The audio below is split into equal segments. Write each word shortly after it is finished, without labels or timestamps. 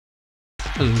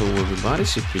Hello everybody,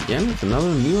 Sifd again with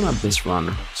another new Abyss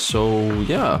run. So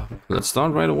yeah, let's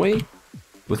start right away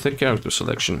with the character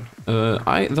selection.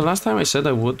 The last time I said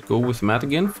I would go with Matt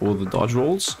again for the dodge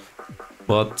rolls,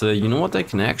 but you know what I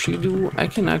can actually do? I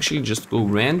can actually just go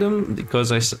random,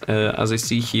 because as I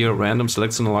see here, random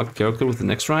selects an unlocked character with an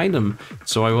extra item.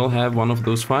 So I will have one of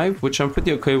those 5, which I'm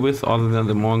pretty okay with other than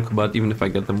the monk, but even if I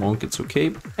get the monk it's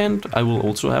okay. And I will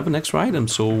also have an extra item,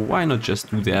 so why not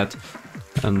just do that?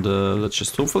 And let's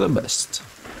just hope for the best.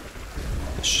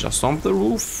 Let's just stomp the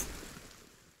roof.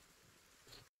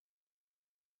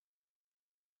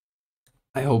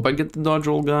 I hope I get the dodge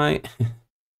roll guy.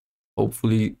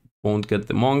 Hopefully won't get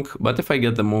the monk, but if I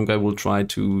get the monk I will try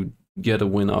to get a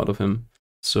win out of him.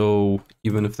 So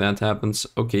even if that happens,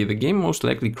 okay, the game most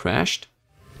likely crashed.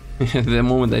 The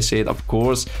moment I say it, of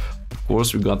course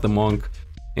we got the monk.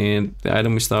 And the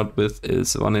item we start with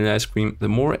is vanilla ice cream. The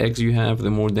more eggs you have, the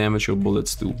more damage your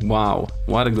bullets do. Wow,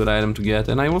 what a good item to get.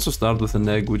 And I also start with an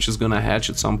egg, which is gonna hatch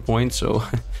at some point, so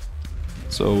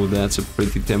so that's a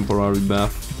pretty temporary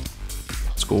buff.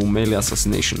 Let's go melee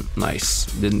assassination. Nice.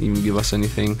 Didn't even give us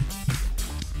anything.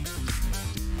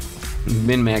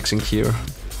 Min-maxing here.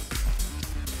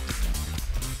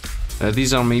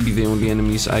 These are maybe the only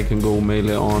enemies I can go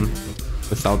melee on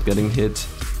without getting hit.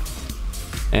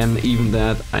 And even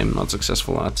that I'm not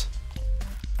successful at.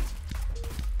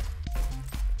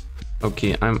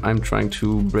 Okay, I'm trying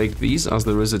to break these, as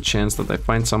there is a chance that I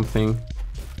find something.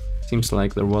 Seems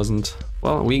like there wasn't.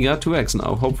 Well, we got 2 eggs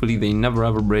now. Hopefully they never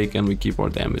ever break and we keep our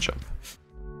damage up.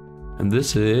 And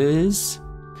this is...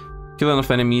 kill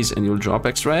enough enemies and you'll drop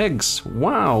extra eggs.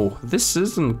 Wow, this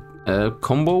isn't a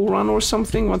combo run or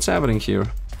something? What's happening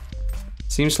here?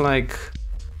 Seems like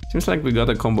we got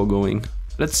a combo going.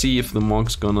 Let's see if the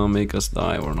monk's gonna make us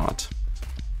die or not.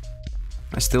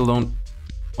 I still don't...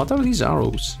 What are these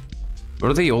arrows?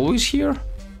 Were they always here?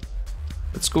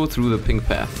 Let's go through the pink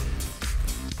path.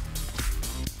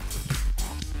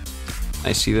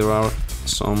 I see there are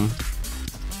some...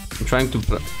 I'm trying to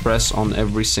press on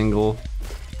every single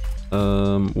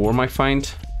worm I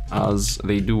find, as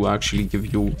they do actually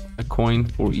give you a coin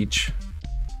for each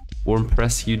worm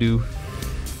press you do.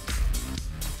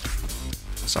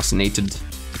 Assassinated.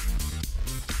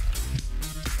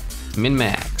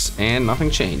 Min-max, and nothing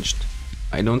changed.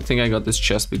 I don't think I got this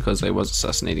chest because I was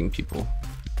assassinating people.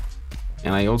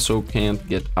 And I also can't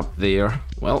get up there.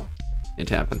 Well, it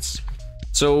happens.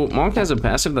 So Monk has a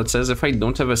passive that says if I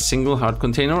don't have a single heart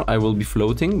container I will be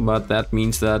floating, but that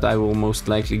means that I will most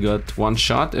likely get 1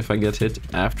 shot if I get hit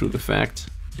after the fact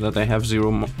that I have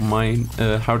 0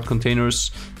 heart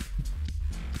containers.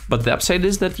 But the upside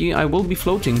is that I will be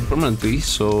floating permanently,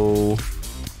 so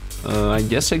I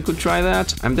guess I could try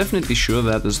that. I'm definitely sure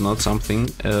that is not something,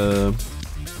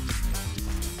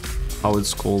 how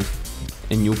it's called,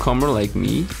 a newcomer like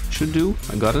me should do.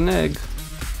 I got an egg.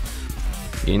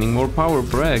 Gaining more power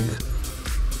per egg.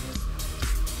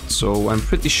 So I'm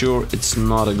pretty sure it's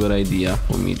not a good idea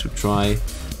for me to try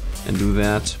and do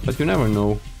that, but you never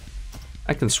know.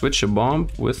 I can switch a bomb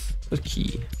with a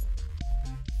key.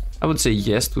 I would say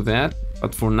yes to that,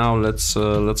 but for now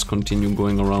let's continue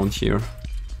going around here.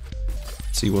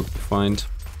 See what we find.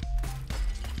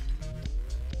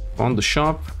 Found the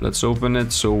shop, let's open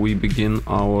it, so we begin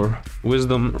our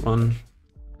wisdom run.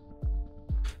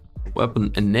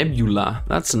 Weapon, a nebula,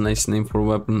 that's a nice name for a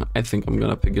weapon. I think I'm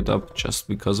gonna pick it up just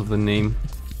because of the name.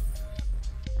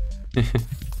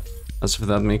 As if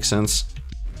that makes sense.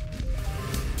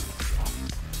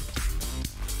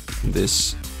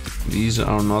 These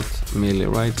are not melee,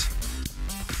 right?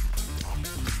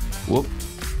 Whoop.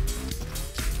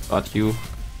 Got you.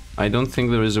 I don't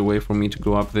think there is a way for me to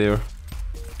go up there.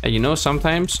 And you know,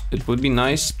 sometimes it would be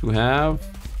nice to have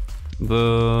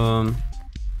the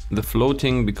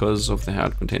floating because of the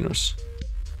heart containers.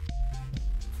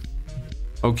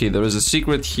 Okay, there is a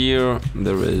secret here.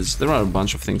 There are a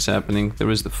bunch of things happening.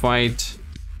 There is the fight.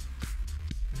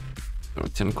 There are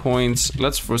 10 coins.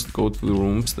 Let's first go to the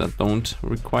rooms that don't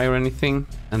require anything,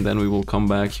 and then we will come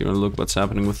back here and look what's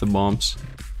happening with the bombs.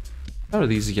 What are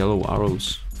these yellow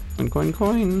arrows? Coin, coin,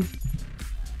 coin.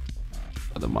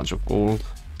 Got a bunch of gold.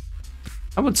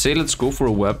 I would say let's go for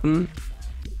a weapon,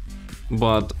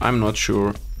 but I'm not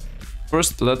sure.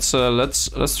 First, let's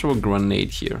throw a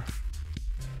grenade here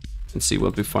and see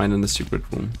what we find in the secret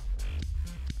room.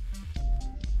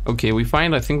 Okay, we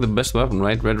find, I think, the best weapon,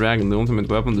 right? Red Dragon, the ultimate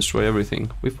weapon, destroy everything.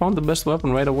 We found the best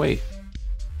weapon right away.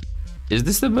 Is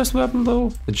this the best weapon,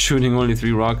 though? It's shooting only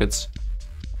 3 rockets.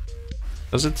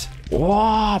 Does it?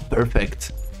 Wow,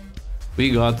 perfect.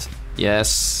 We got...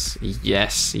 Yes,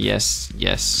 yes, yes,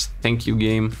 yes. Thank you,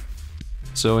 game.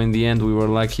 So in the end we were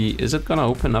lucky. Is it gonna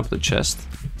open up the chest?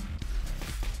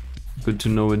 Good to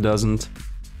know it doesn't.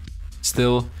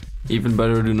 Still, even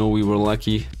better to know we were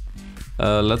lucky.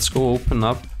 Let's go open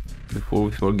up before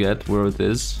we forget where it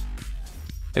is.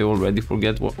 I already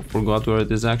forgot where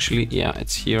it is actually. Yeah,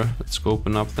 it's here. Let's go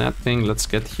open up that thing. Let's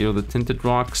get here the tinted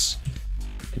rocks.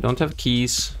 I don't have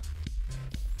keys.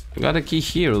 I got a key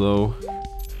here though.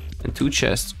 And 2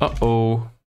 chests. Uh-oh.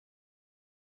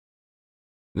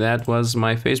 That was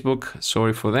my Facebook.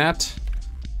 Sorry for that.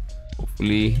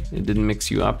 Hopefully it didn't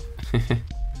mix you up.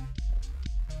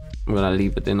 I'm gonna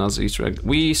leave it in as Easter egg.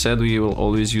 We said we will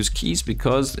always use keys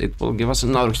because it will give us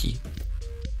another key.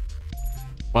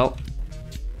 Well,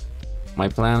 my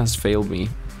plan has failed me.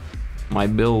 My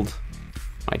build,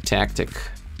 my tactic.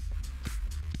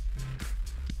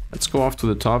 Let's go off to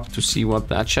the top to see what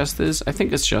that chest is. I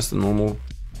think it's just a normal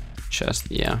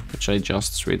chest, yeah, which I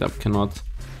just straight up cannot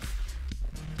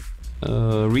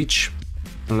reach.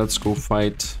 And let's go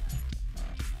fight.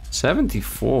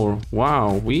 74,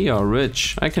 wow, we are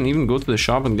rich. I can even go to the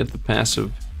shop and get the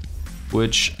passive,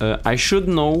 which I should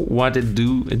know what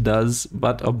it does,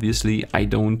 but obviously I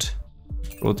don't.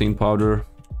 Protein powder.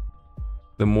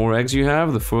 The more eggs you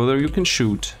have, the further you can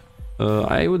shoot.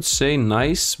 I would say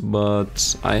nice,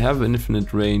 but I have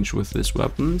infinite range with this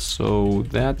weapon, so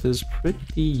that is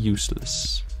pretty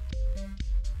useless.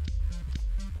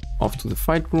 Off to the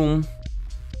fight room.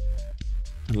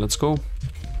 And let's go.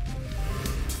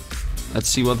 Let's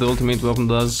see what the ultimate weapon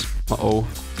does. Uh-oh.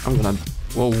 I'm gonna...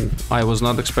 Whoa. I was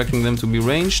not expecting them to be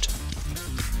ranged.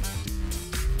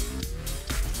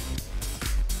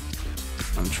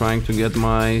 I'm trying to get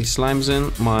my slimes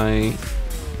in. My...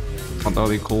 What are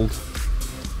they called?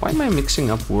 Why am I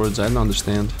mixing up words? I don't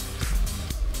understand.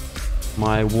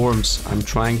 My worms. I'm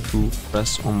trying to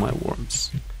press on my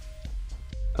worms.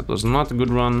 That was not a good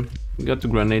run. We got 2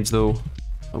 grenades though.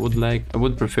 I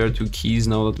would prefer 2 keys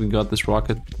now that we got this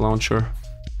rocket launcher.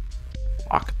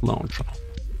 Rocket launcher.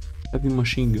 Heavy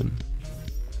machine gun.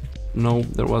 No,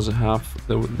 there was a half.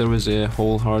 There was a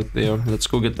whole heart there. Let's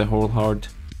go get the whole heart.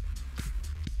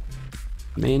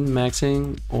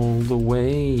 Min-maxing all the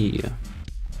way.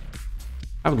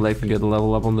 I would like to get a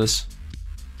level up on this.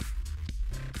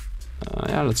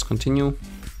 Yeah, let's continue.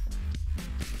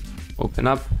 Open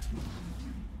up.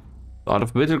 A lot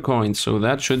of bitter coins, so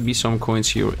that should be some coins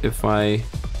here if I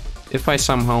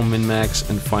somehow min-max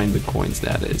and find the coins,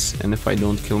 that is, and if I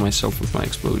don't kill myself with my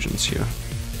explosions here.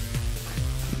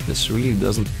 This really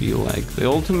doesn't feel like the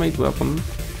ultimate weapon.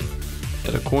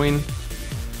 Get a coin.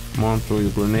 Come on, throw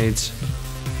your grenades.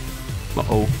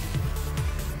 Uh-oh.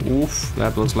 Oof,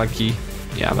 that was lucky.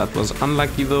 Yeah, that was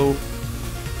unlucky though.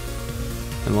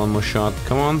 And 1 more shot,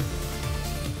 come on.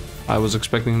 I was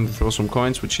expecting him to throw some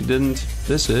coins, which he didn't.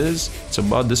 It's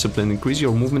about discipline. Increase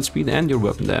your movement speed and your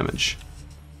weapon damage.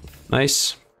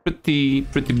 Nice. Pretty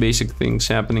basic things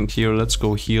happening here. Let's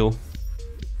go heal.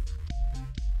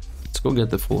 Let's go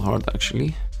get the full heart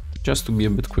actually. Just to be a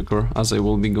bit quicker, as I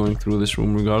will be going through this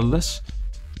room regardless.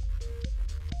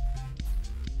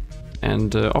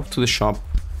 And off to the shop.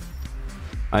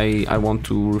 I want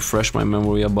to refresh my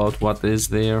memory about what is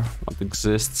there, what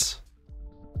exists.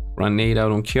 Grenade, I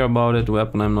don't care about it.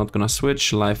 Weapon, I'm not gonna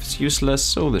switch. Life is useless,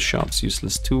 so the shop's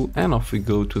useless too. And off we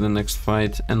go to the next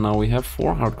fight. And now we have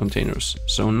 4 heart containers.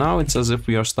 So now it's as if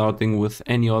we are starting with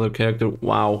any other character.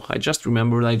 Wow, I just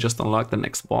remembered I just unlocked the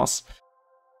next boss.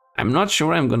 I'm not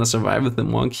sure I'm gonna survive with the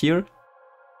monk here.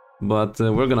 But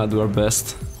we're gonna do our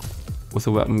best with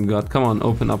the weapon we got. Come on,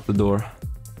 open up the door.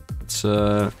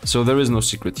 So there is no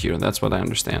secret here. That's what I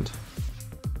understand.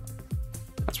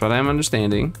 That's what I'm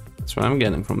understanding. That's what I'm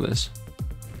getting from this.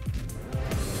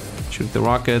 Shoot the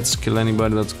rockets, kill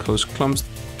anybody that's comes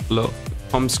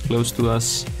close to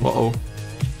us. Uh-oh.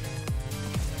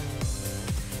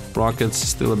 Rockets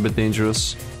still a bit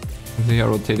dangerous. They are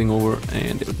rotating over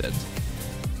and they're dead.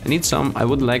 I need some, I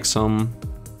would like some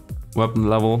weapon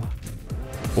level,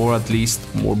 or at least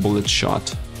more bullets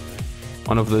shot.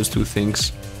 One of those 2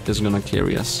 things is gonna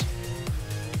carry us.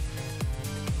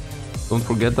 Don't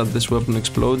forget that this weapon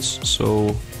explodes,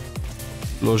 so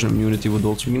explosion immunity would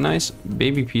also be nice.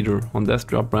 Baby Peter, on death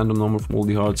drop random number of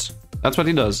moldy hearts. That's what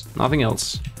he does, nothing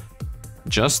else.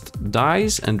 Just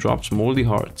dies and drops moldy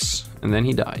hearts, and then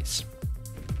he dies.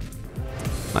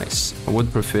 Nice. I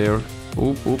would prefer...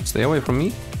 Oop, stay away from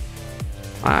me.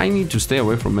 I need to stay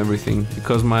away from everything,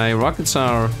 because my rockets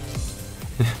are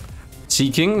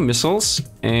seeking missiles,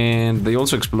 and they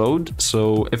also explode.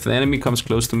 So if the enemy comes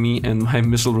close to me and my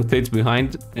missile rotates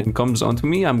behind and comes onto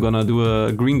me, I'm gonna do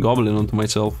a green goblin onto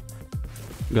myself.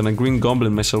 I'm gonna green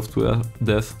goblin myself to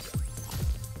death.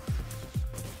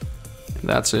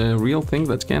 That's a real thing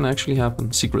that can actually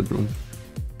happen. Secret room.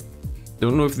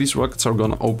 Don't know if these rockets are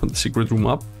gonna open the secret room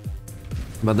up,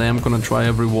 but I am gonna try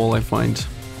every wall I find.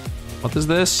 What is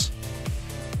this?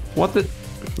 What the...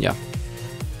 Yeah.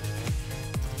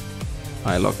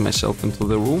 I locked myself into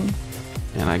the room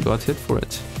and I got hit for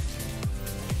it.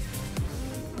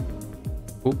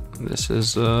 Oh, this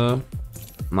is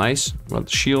nice. Got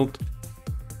the shield.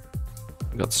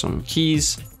 Got some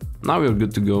keys. Now we're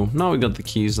good to go. Now we got the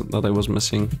keys that I was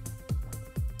missing.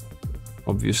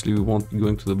 Obviously we won't be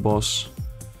going to the boss.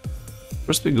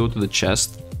 First we go to the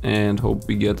chest and hope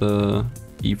we get a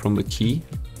key from the key.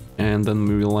 And then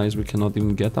we realize we cannot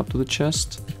even get up to the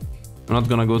chest. I'm not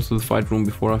gonna go to the fight room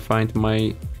before I find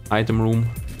my item room.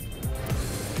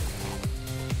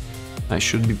 I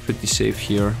should be pretty safe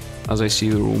here, as I see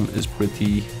the room is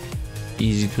pretty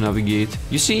easy to navigate.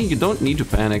 You see, you don't need to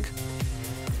panic.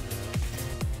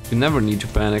 You never need to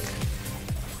panic.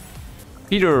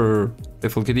 Peter!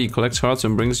 Faithful Kitty collects hearts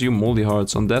and brings you moldy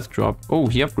hearts on death drop. Oh,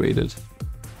 he upgraded.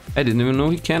 I didn't even know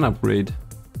he can upgrade.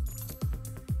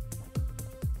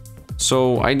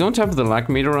 So, I don't have the lack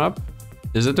meter up.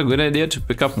 Is it a good idea to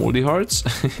pick up moldy hearts?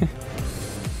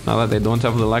 Now that I don't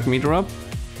have the lack meter up?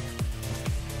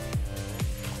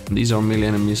 These are melee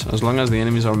enemies. As long as the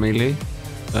enemies are melee,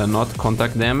 not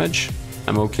contact damage,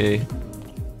 I'm okay.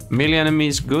 Melee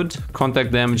enemies, good.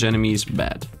 Contact damage enemies,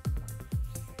 bad.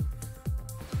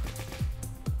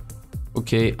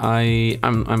 Okay,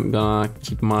 I'm gonna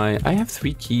keep my... I have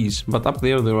 3 keys, but up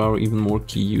there are even more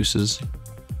key uses.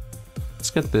 Let's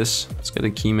get this. Let's get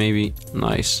a key maybe.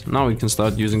 Nice. Now we can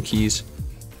start using keys.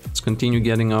 Let's continue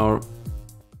getting our...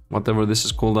 whatever this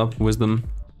is called up, wisdom.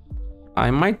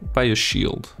 I might buy a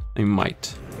shield. I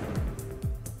might.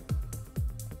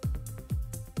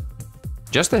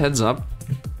 Just a heads up.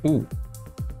 Ooh.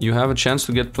 You have a chance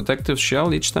to get protective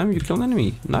shell each time you kill an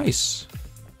enemy. Nice.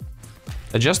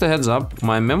 Just a heads up,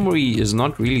 my memory is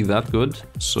not really that good,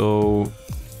 so...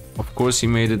 Of course he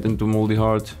made it into moldy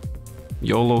heart.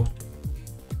 YOLO.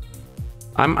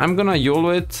 I'm gonna YOLO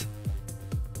it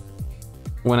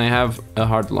when I have a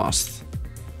heart lost.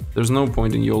 There's no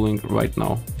point in YOLOing right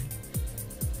now.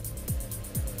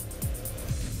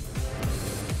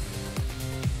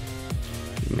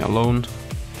 Leave me alone.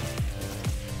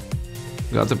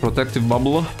 Got the protective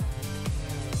bubble.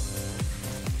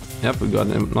 Yep, we got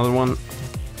another one.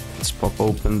 Let's pop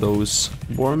open those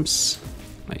worms.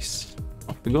 Nice.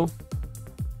 Off we go.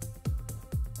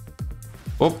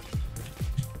 Oh!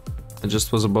 I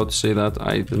just was about to say that.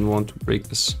 I didn't want to break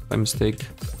this by mistake.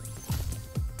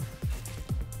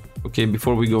 Okay,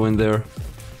 before we go in there,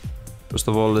 first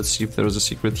of all, let's see if there is a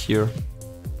secret here.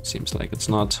 Seems like it's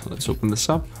not. Let's open this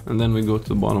up, and then we go to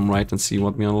the bottom right and see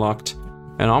what we unlocked.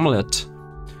 An omelette.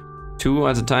 2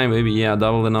 at a time, baby. Yeah,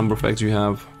 double the number of eggs you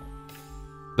have.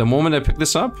 The moment I pick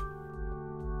this up,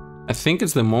 I think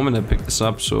it's the moment I picked this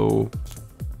up, so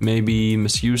maybe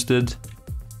misused it.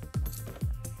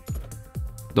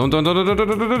 Don't,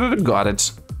 got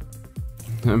it.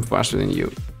 I'm faster than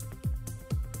you.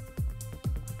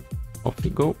 Off we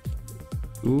go.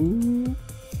 Ooh.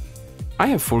 I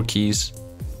have 4 keys.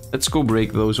 Let's go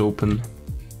break those open.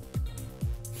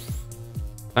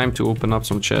 Time to open up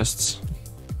some chests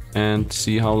and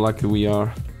see how lucky we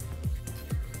are.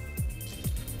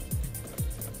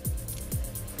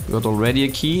 Got already a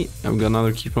key. I've got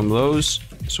another key from those,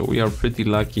 so we are pretty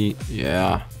lucky.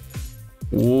 Yeah.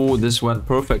 Oh, this went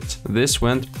perfect. This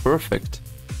went perfect.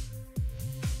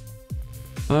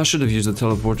 I should have used the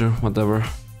teleporter, whatever.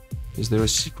 Is there a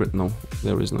secret? No,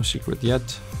 there is no secret yet.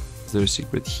 Is there a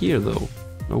secret here though?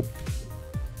 Nope.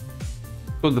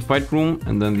 Go to the fight room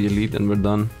and then the elite and we're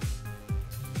done.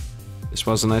 This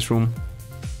was a nice room.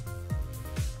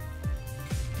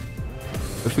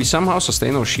 If we somehow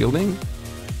sustain our shielding...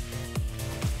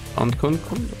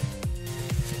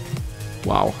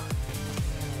 Wow.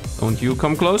 Don't you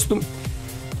come close to...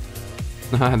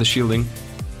 the shielding.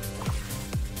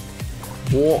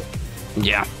 Oh,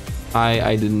 yeah.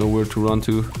 I didn't know where to run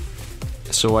to.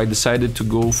 So I decided to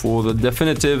go for the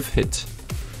definitive hit.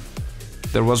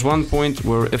 There was one point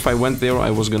where if I went there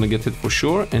I was gonna get hit for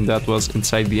sure, and that was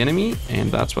inside the enemy, and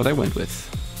that's what I went with.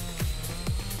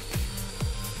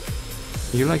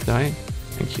 You like dying?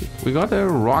 Thank you. We got a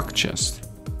rock chest.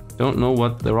 Don't know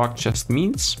what the rock chest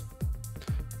means.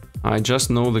 I just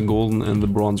know the golden and the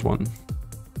bronze one.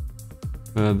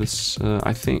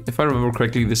 I think, if I remember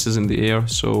correctly, this is in the air,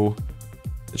 so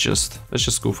let's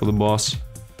just go for the boss.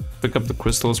 Pick up the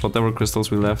crystals, whatever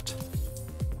crystals we left.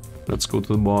 Let's go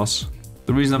to the boss.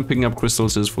 The reason I'm picking up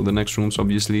crystals is for the next rooms,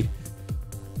 obviously.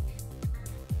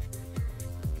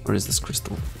 Where is this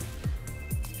crystal?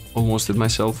 Almost hit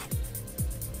myself.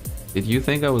 Did you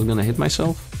think I was gonna hit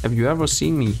myself? Have you ever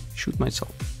seen me shoot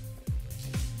myself?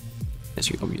 Yes,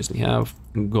 you obviously have.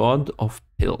 God of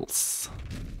Pills.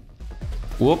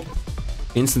 Whoop.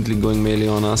 Instantly going melee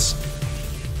on us.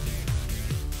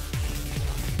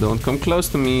 Don't come close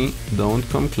to me. Don't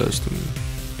come close to me.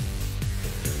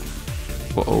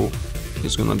 Uh-oh.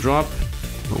 He's gonna drop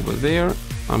over there.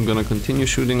 I'm gonna continue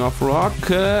shooting off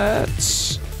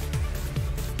rockets.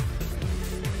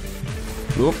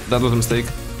 Whoop, that was a mistake.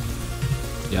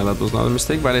 Yeah, that was not a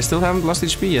mistake, but I still haven't lost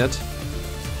HP yet.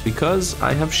 Because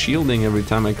I have shielding every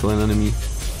time I kill an enemy.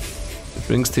 It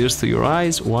brings tears to your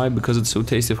eyes. Why? Because it's so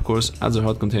tasty, of course. Adds a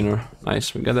heart container.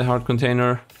 Nice, we get a heart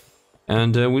container.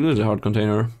 And we lose a heart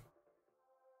container.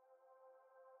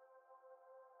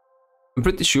 I'm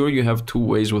pretty sure you have two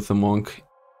ways with the monk.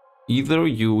 Either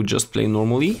you just play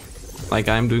normally, like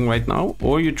I'm doing right now,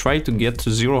 or you try to get to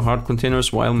 0 heart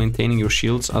containers while maintaining your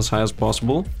shields as high as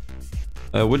possible.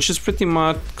 Which is pretty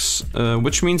much,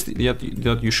 which means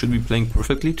that you should be playing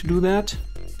perfectly to do that.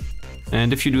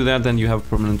 And if you do that, then you have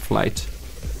permanent flight.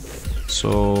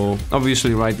 So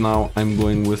obviously right now I'm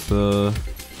going with the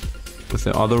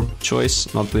other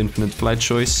choice, not the infinite flight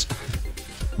choice,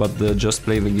 but the just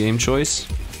play the game choice.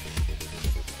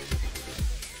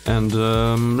 And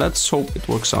let's hope it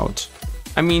works out.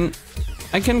 I mean,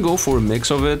 I can go for a mix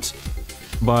of it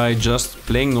by just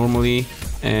playing normally.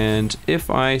 And if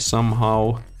I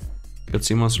somehow get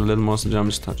sea monster, little monster,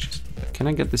 damage touches. Can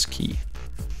I get this key?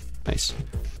 Nice.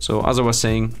 So as I was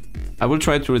saying, I will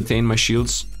try to retain my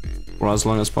shields for as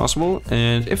long as possible.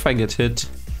 And if I get hit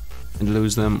and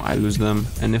lose them, I lose them.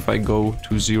 And if I go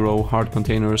to 0 heart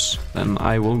containers, then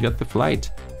I will get the flight.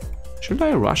 Should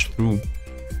I rush through?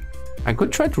 I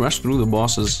could try to rush through the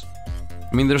bosses.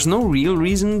 I mean, there's no real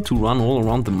reason to run all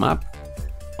around the map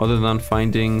other than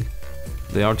finding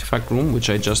the artifact room, which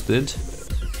I just did.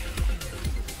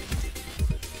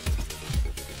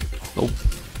 Nope.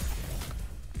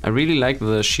 I really like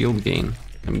the shield gain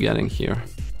I'm getting here.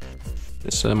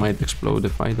 This might explode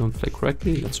if I don't play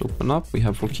correctly. Let's open up. We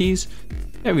have 4 keys.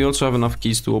 Yeah, we also have enough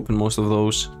keys to open most of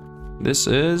those. This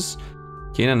is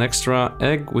gain an extra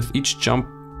egg with each jump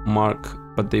mark,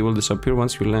 but they will disappear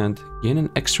once you land. Gain an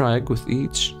extra egg with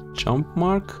each jump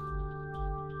mark?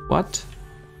 What?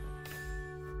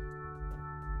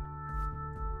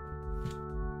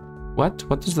 What?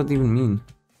 What does that even mean?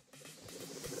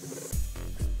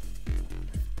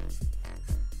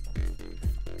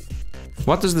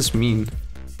 What does this mean?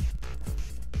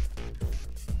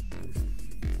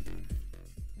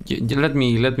 Let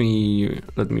me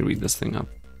read this thing up.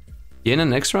 Gain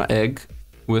an extra egg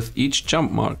with each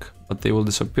jump mark, but they will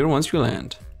disappear once you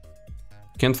land.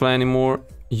 Can't fly anymore.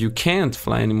 You can't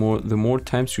fly anymore. The more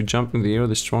times you jump in the air,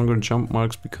 the stronger jump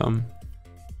marks become.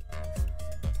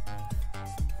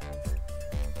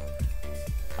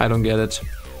 I don't get it.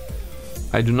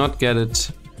 I do not get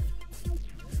it.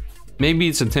 Maybe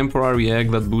it's a temporary egg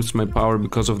that boosts my power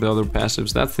because of the other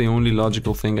passives. That's the only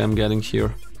logical thing I'm getting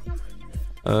here.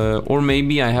 Or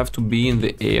maybe I have to be in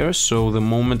the air, so the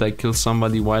moment I kill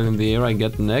somebody while in the air, I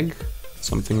get an egg.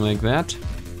 Something like that.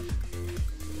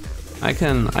 I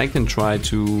can try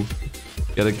to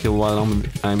get a kill while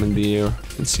I'm in the air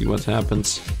and see what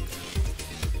happens.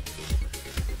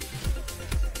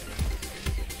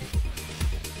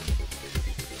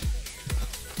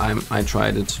 I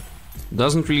tried it.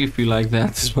 Doesn't really feel like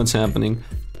that is what's happening.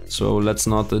 So let's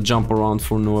not jump around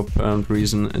for no apparent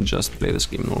reason and just play this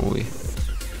game normally.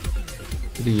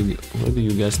 Where do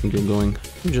you guys think you're going?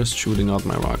 I'm just shooting out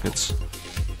my rockets.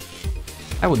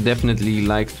 I would definitely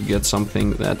like to get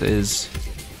something that is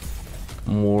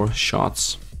more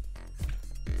shots.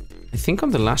 I think on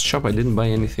the last shop I didn't buy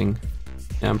anything.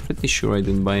 Yeah, I'm pretty sure I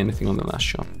didn't buy anything on the last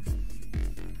shop.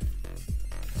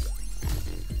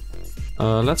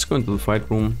 Let's go into the fight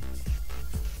room.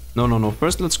 No.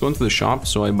 First let's go into the shop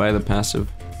so I buy the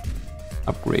passive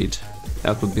upgrade.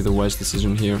 That would be the wise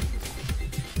decision here.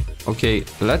 Okay,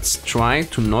 let's try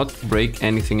to not break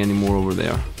anything anymore over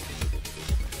there.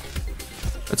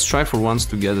 Let's try for once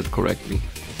to get it correctly.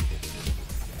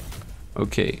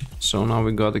 Okay, so now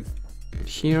we got it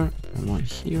here and one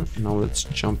here. Now let's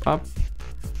jump up.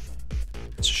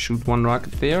 Let's shoot one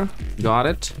rocket there. Got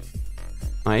it.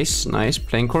 Nice, nice.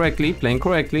 Playing correctly, playing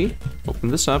correctly. Open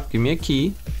this up. Give me a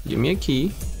key. Give me a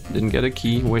key. Didn't get a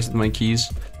key. Wasted my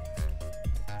keys.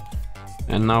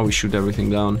 And now we shoot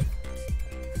everything down.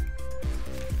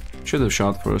 Should have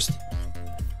shot first.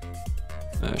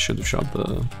 Should have shot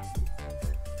the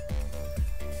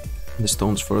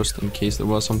stones first in case there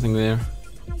was something there.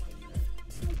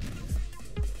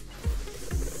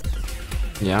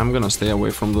 Yeah, I'm gonna stay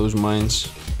away from those mines.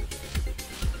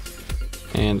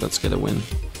 And let's get a win.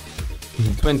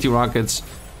 20 rockets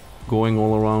going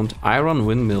all around. Iron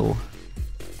windmill.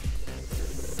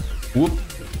 Whoop.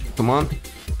 Come on.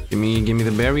 Give me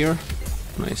the barrier.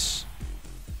 Nice.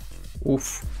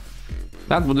 Oof.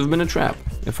 That would have been a trap.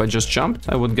 If I just jumped,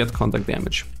 I would get contact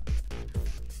damage.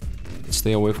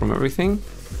 Stay away from everything.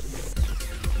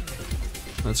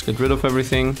 Let's get rid of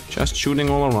everything. Just shooting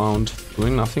all around.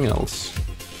 Doing nothing else.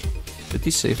 Pretty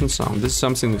safe and sound. This is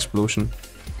something explosion.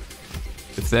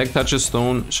 If the egg touches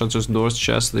stone, such as doors,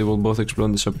 chests, they will both explode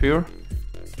and disappear.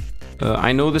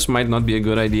 I know this might not be a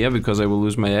good idea because I will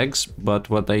lose my eggs, but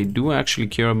what I do actually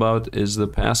care about is the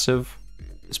passive.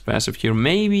 This passive here.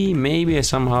 Maybe I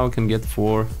somehow can get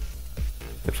 4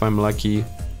 if I'm lucky.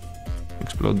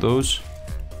 Explode those.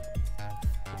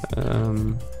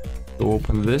 Go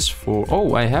open this for...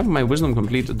 Oh, I have my wisdom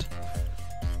completed.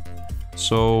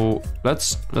 So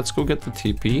let's go get the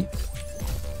TP.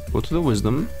 Go to the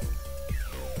wisdom.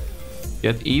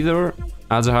 Get either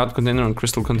adds a heart container and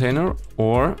crystal container,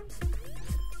 or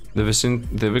the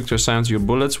victor assigns your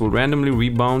bullets will randomly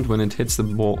rebound when it hits the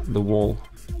wall.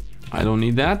 I don't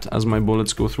need that, as my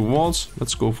bullets go through walls.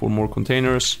 Let's go for more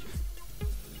containers.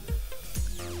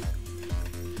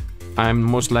 I'm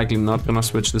most likely not gonna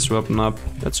switch this weapon up.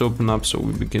 Let's open up so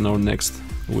we begin our next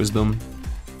wisdom.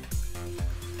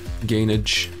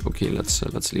 Gainage. Okay,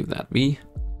 let's leave that be.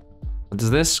 What is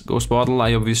this? Ghost bottle.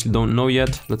 I obviously don't know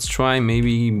yet. Let's try.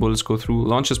 Maybe bullets go through.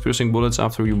 Launches piercing bullets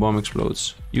after your bomb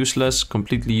explodes. Useless.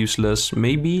 Completely useless.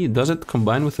 Maybe. Does it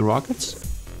combine with the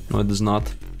rockets? No, it does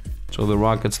not. So the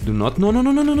rockets do not. No.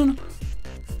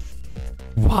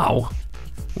 Wow.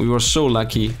 We were so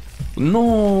lucky.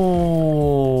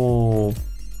 No.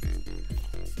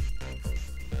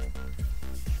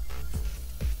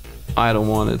 I don't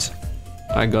want it.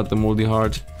 I got the moldy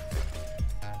heart.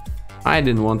 I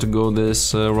didn't want to go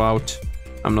this route.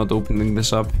 I'm not opening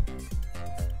this up.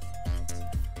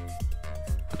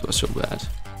 It was so bad.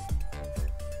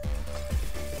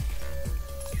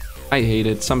 I hate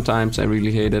it. Sometimes I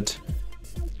really hate it.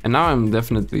 And now I'm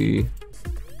definitely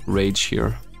rage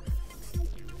here.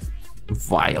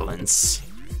 Violence.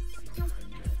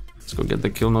 Let's go get the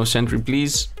kill. No sentry,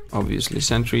 please. Obviously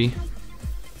sentry.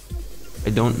 I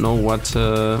don't know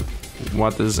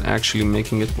what is actually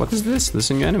making it. What is this? This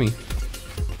is a new enemy.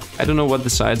 I don't know what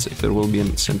decides if there will be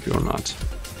a sentry or not.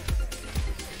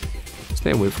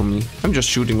 Stay away from me. I'm just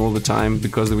shooting all the time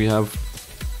because we have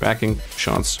tracking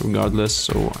shots regardless,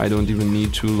 so I don't even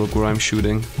need to look where I'm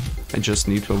shooting. I just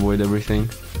need to avoid everything.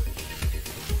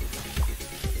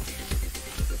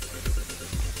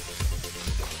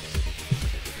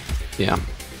 Yeah,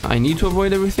 I need to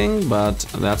avoid everything, but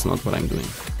that's not what I'm doing.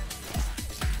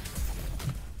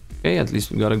 Okay, at least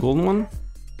we got a golden one.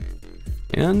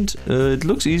 And it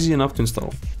looks easy enough to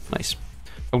install. Nice.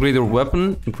 Upgrade your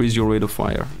weapon, increase your rate of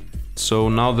fire. So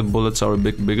now the bullets are a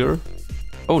bit bigger.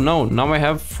 Oh no, now I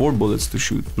have 4 bullets to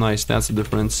shoot. Nice, that's the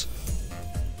difference.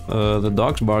 The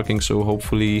dog's barking, so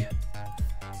hopefully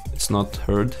it's not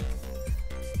heard.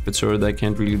 If it's heard, I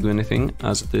can't really do anything,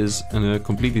 as it is in a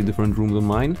completely different room than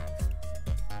mine.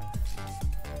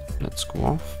 Let's go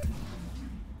off.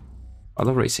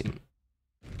 Other racing.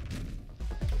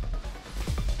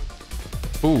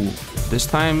 Oh, this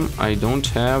time I don't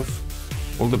have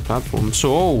all the platforms.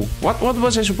 So, oh, what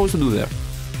was I supposed to do there?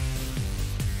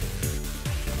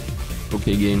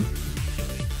 Okay, game.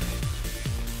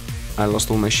 I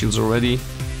lost all my shields already.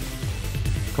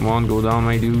 Come on, go down,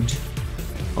 my dude.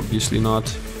 Obviously not.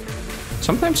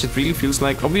 Sometimes it really feels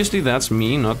like, obviously that's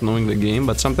me not knowing the game,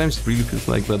 but sometimes it really feels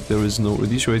like that there is no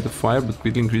reduce your rate of fire, but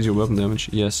quickly increase your weapon damage.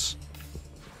 Yes.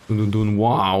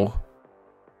 Wow.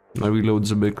 My reload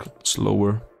is a bit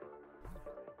slower.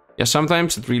 Yeah,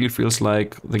 sometimes it really feels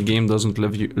like the game doesn't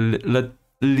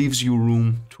leaves you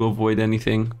room to avoid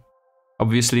anything.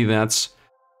 Obviously that's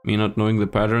me not knowing the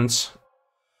patterns.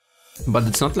 But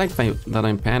it's not like that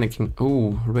I'm panicking.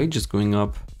 Oh, rage is going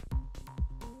up.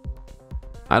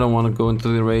 I don't want to go into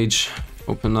the rage.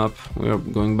 Open up. We are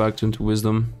going back into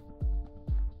wisdom.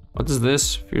 What is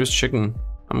this? Fierce chicken.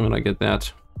 I'm gonna get that.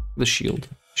 The shield.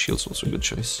 Shield's also a good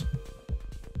choice.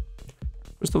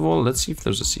 First of all, let's see if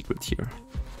there's a secret here.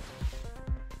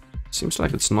 Seems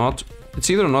like it's not. It's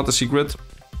either not a secret,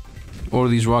 or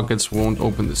these rockets won't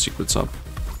open the secrets up.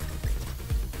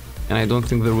 And I don't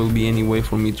think there will be any way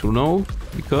for me to know,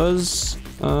 because...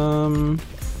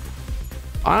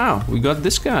 Ah, we got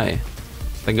this guy.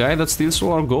 The guy that steals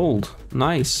all our gold.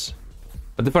 Nice.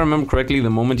 But if I remember correctly,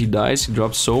 the moment he dies, he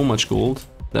drops so much gold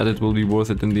that it will be worth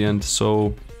it in the end.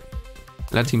 So,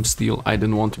 let him steal. I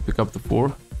didn't want to pick up the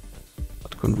 4.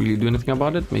 Couldn't really do anything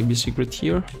about it. Maybe a secret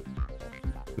here.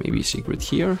 Maybe a secret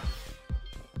here.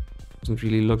 Doesn't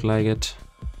really look like it.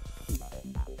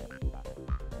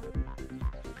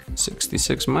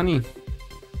 66 money.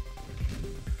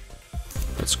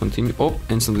 Let's continue. Oh,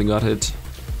 instantly got hit.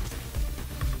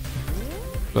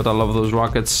 But I love those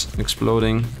rockets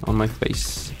exploding on my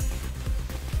face.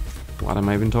 What am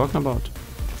I even talking about?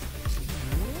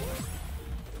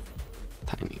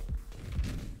 Tiny.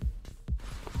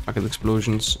 Rocket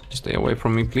explosions. Stay away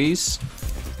from me, please.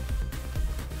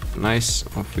 Nice.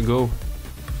 Off we go.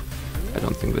 I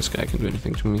don't think this guy can do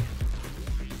anything to me.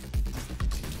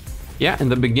 Yeah, in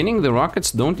the beginning the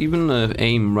rockets don't even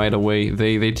aim right away.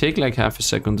 They take like half a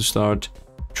second to start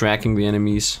tracking the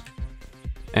enemies.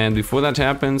 And before that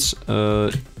happens,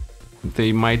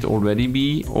 they might already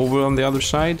be over on the other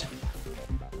side,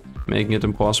 making it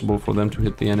impossible for them to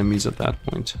hit the enemies at that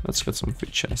point. Let's get some free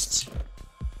chests.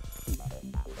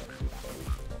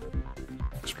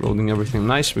 Exploding everything.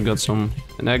 Nice, we got an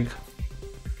egg.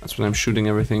 That's when I'm shooting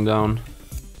everything down.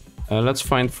 Let's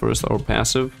find first our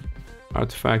passive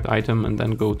artifact item and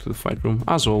then go to the fight room,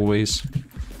 as always.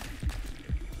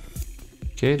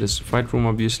 Okay, this is the fight room,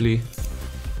 obviously.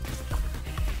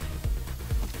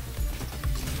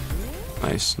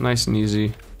 Nice, nice and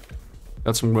easy.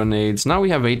 Got some grenades. Now we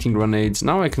have 18 grenades.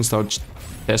 Now I can start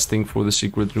testing for the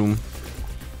secret room.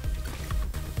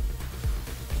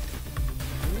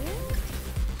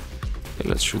 Okay,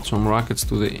 let's shoot some rockets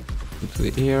into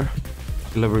the air.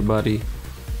 Kill everybody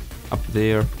up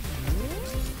there.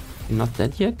 Not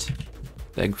dead yet?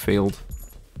 The egg failed.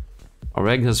 Our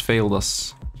egg has failed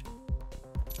us.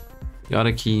 Got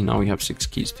a key. Now we have 6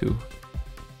 keys too.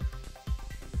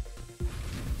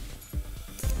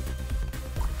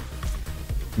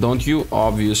 Don't you?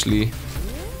 Obviously.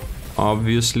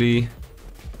 Obviously.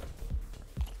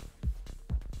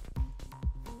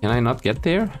 Can I not get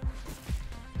there?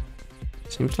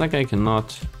 Seems like I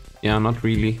cannot. Yeah, not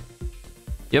really.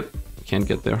 Yep, can't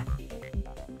get there.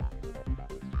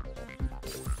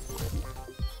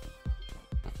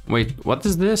 Wait, what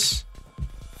is this?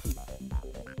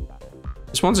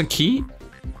 This one's a key?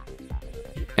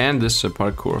 And this is a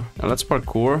parkour. Now let's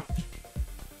parkour.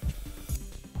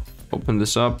 Open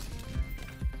this up.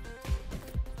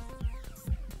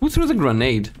 Who threw the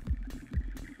grenade?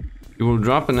 You will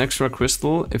drop an extra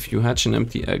crystal if you hatch an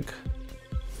empty egg.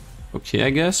 Okay,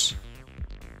 I guess.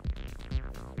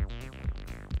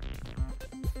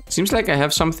 Seems like I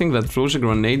have something that throws a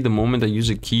grenade the moment I use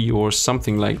a key or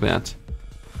something like that.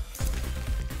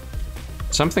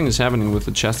 Something is happening with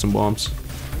the chests and bombs.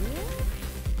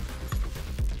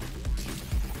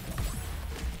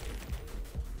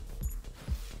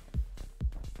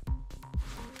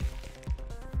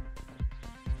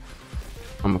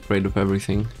 I'm afraid of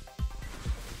everything.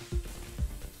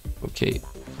 Okay.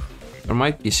 There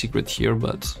might be a secret here,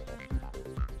 but...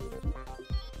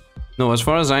 No, as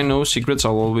far as I know, secrets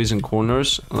are always in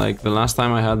corners. Like the last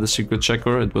time I had the secret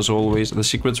checker, it was always... The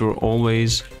secrets were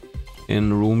always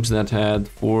in rooms that had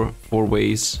four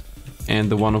ways, and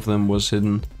the one of them was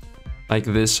hidden like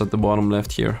this at the bottom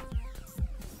left here.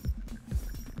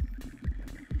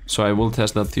 So I will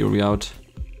test that theory out.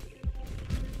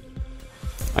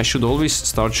 I should always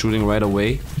start shooting right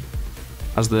away,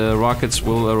 as the rockets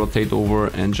will rotate over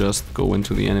and just go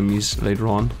into the enemies later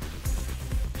on.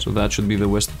 So that should be the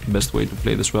best way to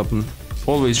play this weapon.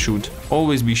 Always shoot,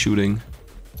 always be shooting.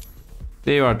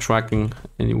 They are tracking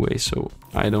anyway, so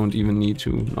I don't even need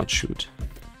to not shoot.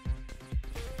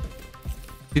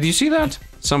 Did you see that?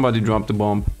 Somebody dropped the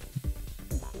bomb.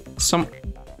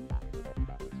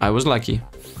 I was lucky.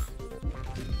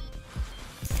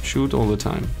 Shoot all the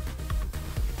time.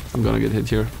 I'm gonna get hit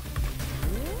here.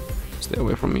 Stay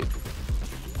away from me.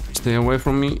 Stay away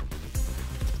from me.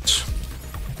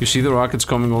 You see the rockets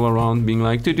coming all around, being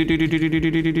like...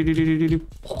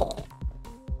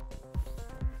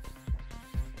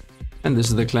 And this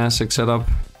is the classic setup.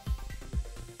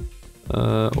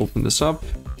 Open this up.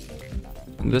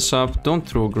 Open this up. Don't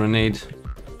throw a grenade.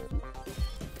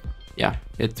 Yeah,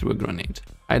 it threw a grenade.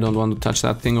 I don't want to touch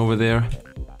that thing over there.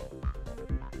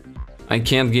 I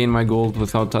can't gain my gold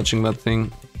without touching that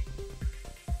thing.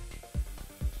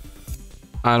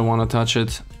 I don't want to touch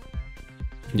it.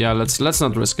 Yeah, let's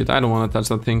not risk it. I don't want to touch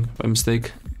that thing by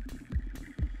mistake.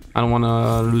 I don't want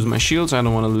to lose my shields. I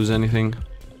don't want to lose anything.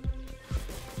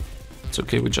 It's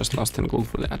okay, we just lost 10 gold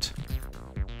for that.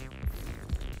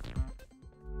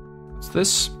 What's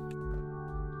this?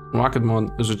 Rocket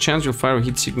mod. There's a chance you'll fire a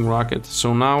heat-seeking rocket.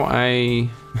 So now I...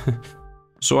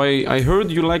 I heard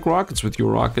you like rockets with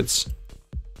your rockets.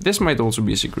 This might also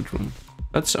be a secret room.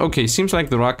 Okay, seems like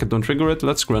the rocket don't trigger it.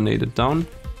 Let's grenade it down.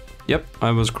 Yep,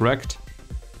 I was correct.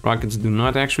 Rockets do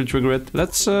not actually trigger it.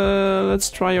 Let's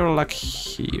try our luck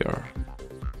here.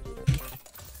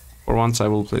 For once I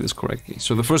will play this correctly.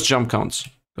 So the first jump counts.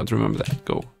 Got to remember that.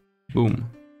 Go. Boom.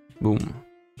 Boom.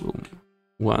 Boom.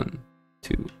 1,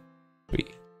 2, 3.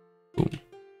 Boom.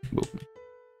 Boom.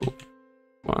 Boom.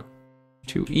 1,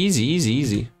 2. Easy, easy,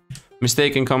 easy.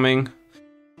 Mistake incoming.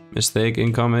 Mistake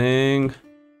incoming.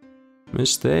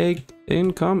 Mistake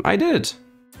income. I did it.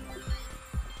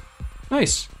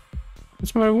 Nice.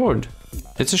 That's my reward.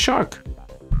 It's a shark.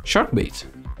 Shark bait.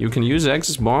 You can use eggs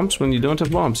as bombs when you don't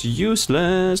have bombs.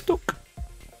 Useless. Look.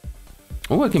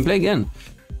 Oh, I can play again.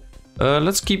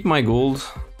 Let's keep my gold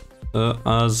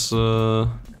as I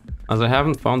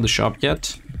haven't found the shop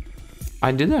yet.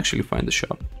 I did actually find the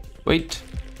shop. Wait.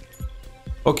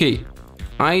 Okay.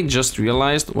 I just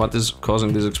realized what is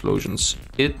causing these explosions.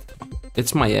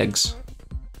 It's my eggs.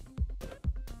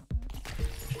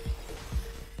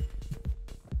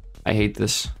 I hate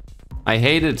this. I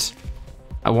hate it.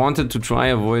 I wanted to try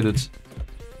avoid it.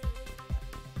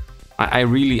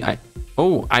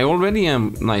 Oh, I already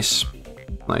am. Nice.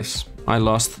 Nice. I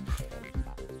lost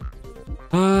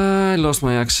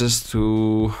my access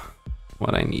to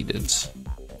what I needed.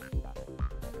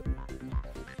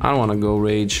 I don't want to go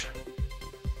rage.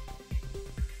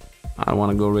 I don't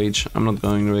want to go rage. I'm not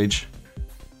going rage.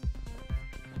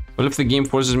 Well, if the game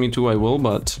forces me to, I will,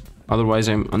 but otherwise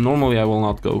normally I will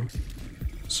not go.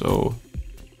 So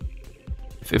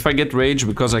if I get rage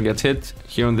because I get hit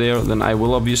here and there, then I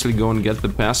will obviously go and get the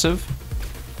passive.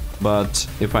 But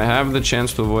if I have the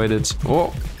chance to avoid it...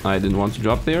 Oh, I didn't want to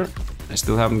drop there. I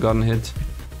still haven't gotten hit.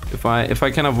 If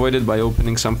I can avoid it by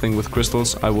opening something with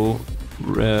crystals, I will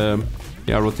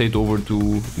rotate over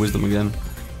to wisdom again.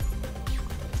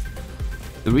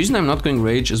 The reason I'm not going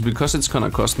rage is because it's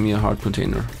gonna cost me a heart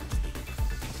container.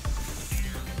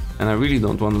 And I really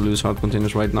don't want to lose heart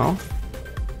containers right now.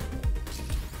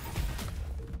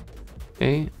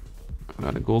 Okay, I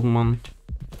got a golden one.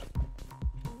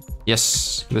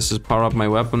 Yes, this is power up my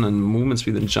weapon and movement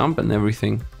speed and jump and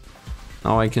everything.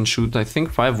 Now I can shoot, I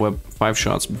think, 5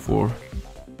 shots before.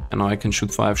 And now I can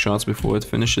shoot 5 shots before it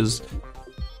finishes.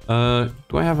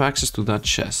 Do I have access to that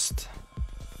chest?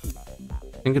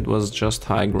 I think it was just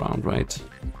high ground, right?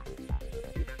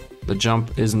 The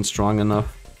jump isn't strong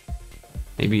enough.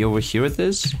 Maybe over here it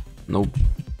is? Nope,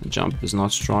 the jump is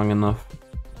not strong enough.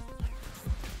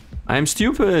 I'm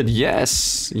stupid!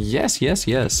 Yes! Yes, yes,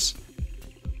 yes.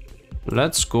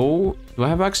 Let's go. Do I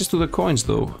have access to the coins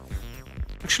though?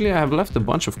 Actually, I have left a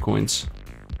bunch of coins.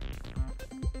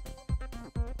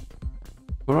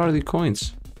 Where are the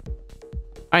coins?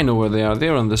 I know where they are.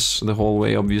 They're on the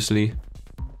hallway, obviously.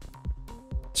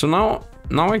 So now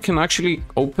I can actually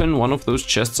open one of those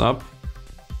chests up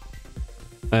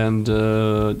and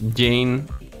gain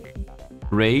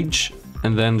rage,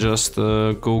 and then just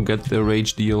go get the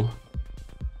rage deal.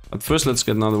 But first, let's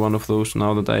get another one of those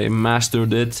now that I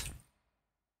mastered it.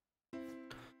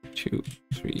 2,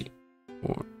 3,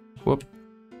 4. Whoop,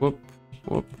 whoop,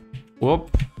 whoop,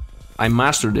 whoop. I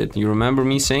mastered it. You remember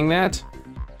me saying that?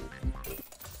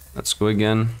 Let's go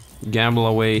again. Gamble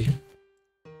away.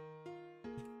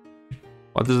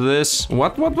 What is this?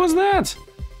 What was that?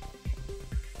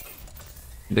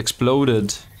 It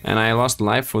exploded and I lost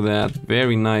life for that.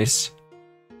 Very nice.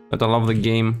 But I love the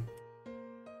game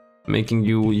making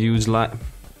you use life.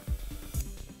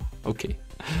 Okay.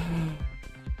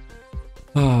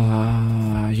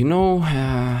 You know,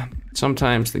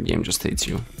 sometimes the game just hates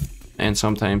you. And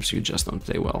sometimes you just don't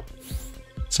play well.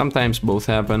 Sometimes both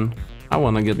happen. I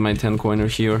wanna get my 10 coiner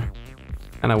here.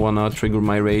 And I wanna trigger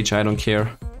my rage, I don't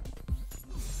care.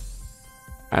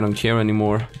 I don't care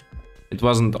anymore.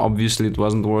 Obviously it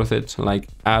wasn't worth it, like,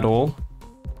 at all.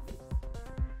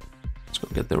 Let's go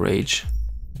get the rage.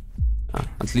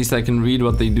 At least I can read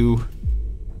what they do.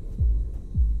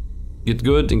 Get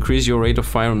good, increase your rate of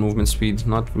fire and movement speed.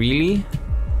 Not really.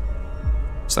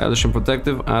 Stylish and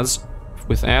protective adds,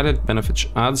 with added benefits,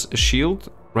 adds a shield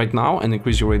right now and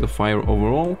increase your rate of fire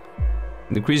overall.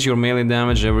 Decrease your melee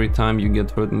damage every time you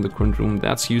get hurt in the current room.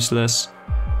 That's useless.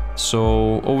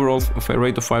 So overall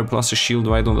rate of fire plus a shield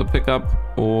right on the pickup,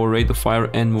 or rate of fire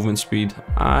and movement speed.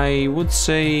 I would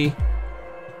say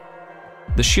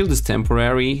the shield is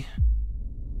temporary.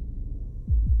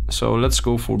 So let's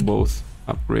go for both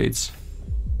upgrades.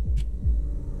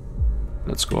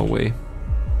 Let's go away.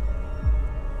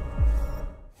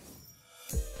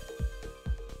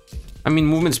 I mean,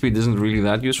 movement speed isn't really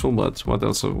that useful, but what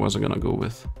else was I gonna go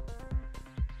with?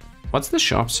 What's the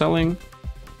shop selling?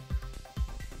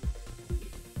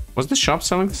 Was the shop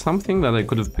selling something that I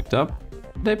could have picked up?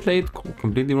 Did I play it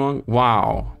completely wrong?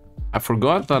 Wow. I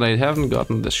forgot that I haven't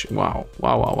gotten this. Wow.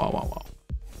 Wow, wow, wow, wow, wow.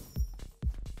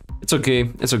 It's okay.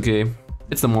 It's okay.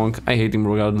 It's the monk. I hate him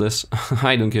regardless.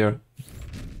 I don't care.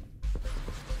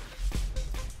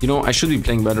 You know, I should be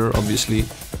playing better, obviously.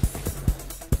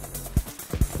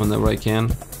 Whenever I can.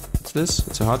 What's this?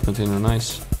 It's a heart container.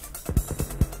 Nice.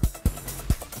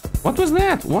 What was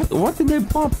that? What did I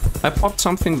pop? I popped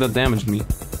something that damaged me.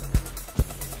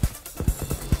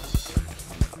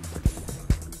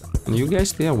 Can you guys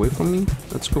stay away from me?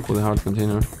 Let's go for the heart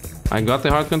container. I got the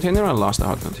heart container, I lost the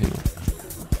heart container.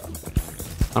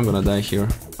 I'm gonna die here.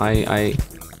 We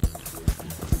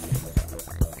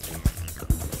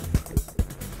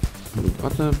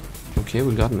got the... Okay,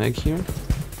 we got an egg here.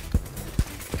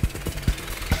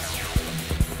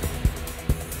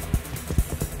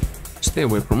 Stay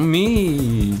away from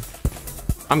me!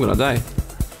 I'm gonna die.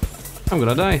 I'm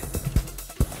gonna die.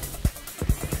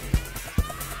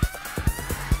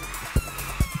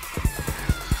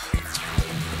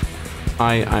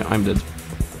 I'm dead.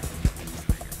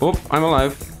 Oh, I'm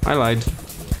alive. I lied.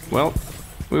 Well,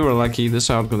 we were lucky. This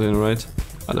heart container, right?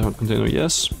 Other heart container,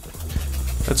 yes.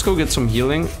 Let's go get some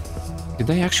healing.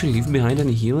 Did I actually leave behind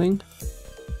any healing?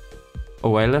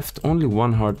 Oh, I left only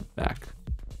one heart back.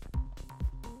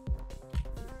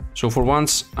 So for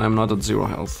once, I'm not at 0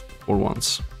 health. For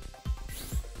once.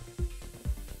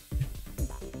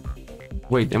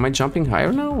 Wait, am I jumping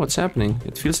higher now? What's happening?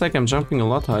 It feels like I'm jumping a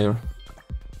lot higher.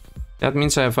 That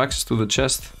means I have access to the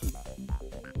chest.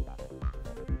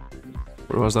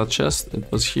 Where was that chest?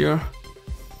 It was here.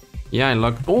 Yeah, I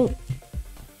locked... Oh!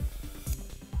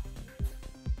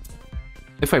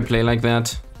 If I play like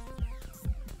that...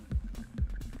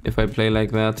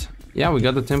 Yeah, we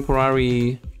got the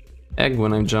temporary egg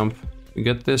when I jump. We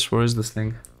got this. Where is this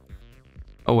thing?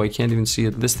 Oh, I can't even see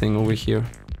it. This thing over here.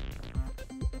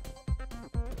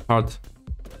 Heart.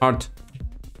 Heart.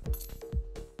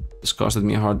 This costed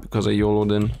me a heart because I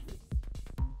YOLO'd in.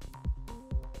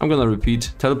 I'm gonna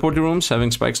repeat. Teleporter rooms,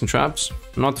 having spikes and traps.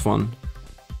 Not fun.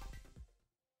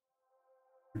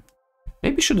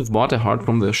 Maybe should have bought a heart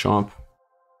from the shop.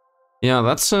 Yeah,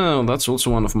 that's also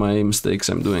one of my mistakes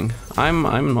I'm doing.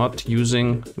 I'm not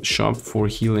using the shop for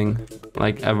healing,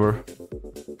 like ever.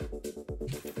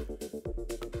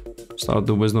 Start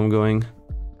the wisdom going.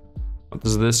 What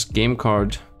is this? Game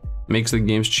card. Makes the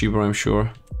games cheaper, I'm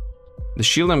sure. The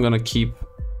shield I'm gonna keep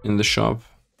in the shop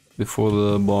before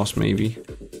the boss, maybe.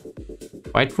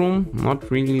 Fight room? Not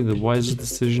really the wisest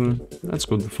decision. Let's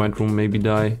go to the fight room, maybe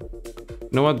die. You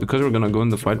know what? Because we're gonna go in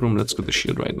the fight room, let's go to the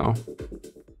shield right now.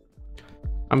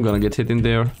 I'm gonna get hit in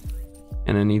there,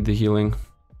 and I need the healing.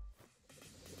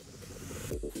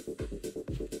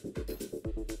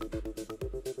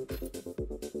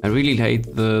 I really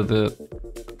hate the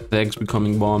eggs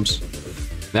becoming bombs.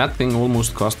 That thing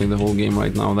almost cost me the whole game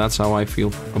right now. That's how I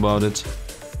feel about it.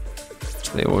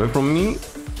 Stay away from me.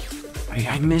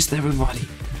 I missed everybody.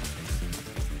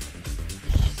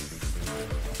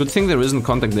 Good thing there isn't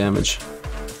contact damage.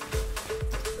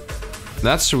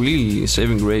 That's really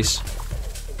saving grace.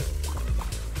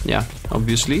 Yeah,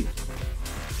 obviously.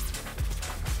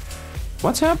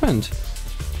 What's happened?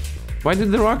 Why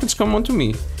did the rockets come onto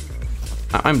me?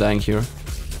 I'm dying here.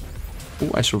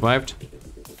 Oh, I survived.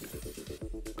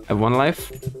 I have 1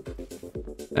 life.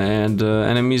 And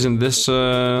enemies in this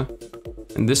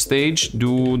stage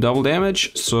do double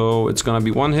damage, so it's gonna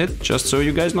be 1 hit, just so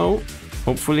you guys know.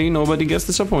 Hopefully nobody gets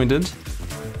disappointed.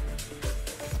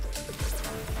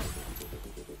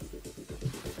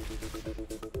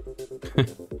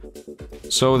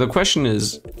 So the question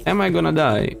is, am I gonna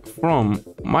die from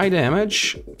my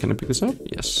damage? Can I pick this up?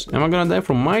 Yes. Am I gonna die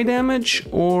from my damage,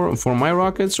 or from my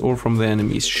rockets, or from the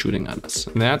enemies shooting at us?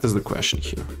 That is the question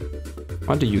here.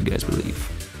 What do you guys believe?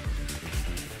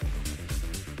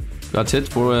 Got hit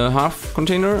for a half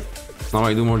container. Now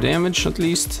I do more damage, at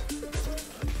least.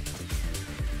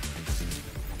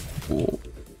 Whoa.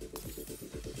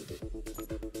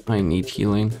 I need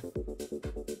healing.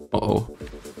 Uh-oh.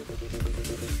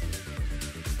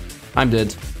 I'm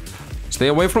dead. Stay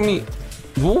away from me.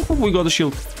 Whoa, we got a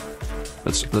shield.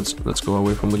 Let's go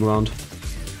away from the ground.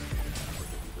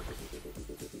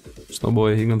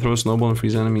 Snowboy, he can throw a snowball and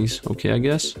freeze enemies. Okay, I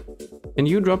guess. Can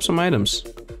you drop some items?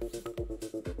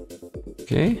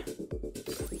 Okay.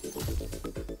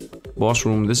 Boss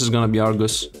room. This is gonna be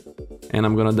Argus. And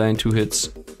I'm gonna die in 2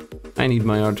 hits. I need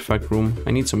my artifact room.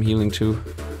 I need some healing too.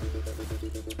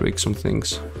 Let's break some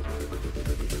things.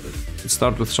 Let's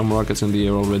start with some rockets in the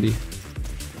air already.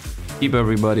 Keep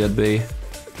everybody at bay.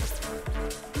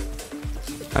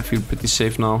 I feel pretty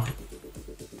safe now.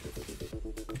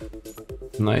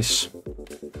 Nice.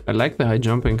 I like the high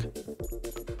jumping.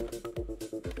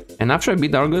 And after I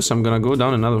beat Argus, I'm gonna go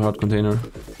down another heart container.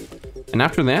 And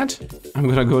after that, I'm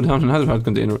gonna go down another heart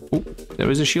container. Oh, there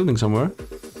is a shielding somewhere.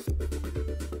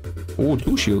 Oh,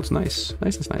 2 shields. Nice.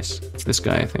 Nice, nice. It's this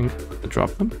guy, I think, that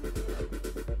dropped them.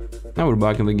 Now we're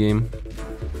back in the game.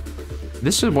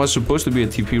 This was supposed to be a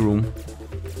TP room.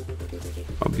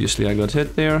 Obviously, I got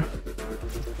hit there.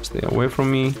 Stay away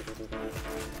from me.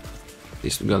 At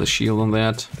least we got a shield on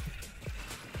that.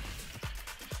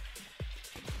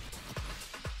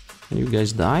 Can you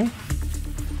guys die?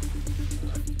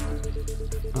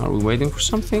 Are we waiting for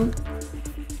something?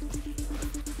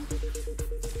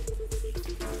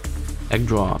 Egg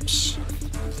drops.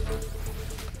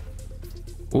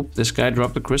 Oop, this guy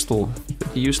dropped a crystal.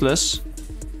 Pretty useless.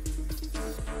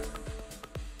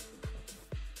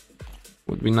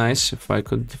 Would be nice if I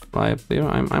could fly up there.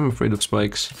 I'm afraid of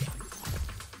spikes.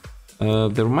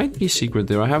 There might be a secret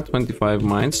there. I have 25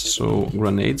 mines, so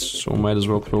grenades, so might as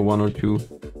well throw 1 or 2.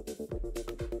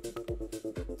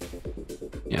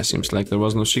 Yeah, seems like there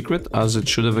was no secret, as it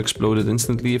should have exploded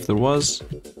instantly if there was.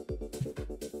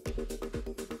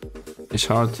 His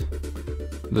heart,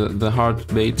 the heart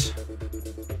bait.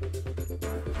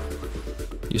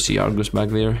 You see Argus back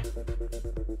there.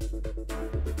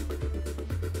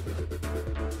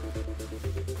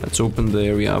 Let's open the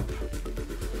area up.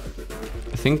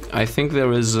 I think there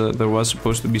was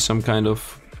supposed to be some kind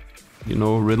of, you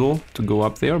know, riddle to go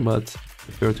up there, but I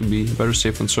prefer to be better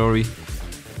safe than sorry.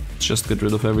 Let's just get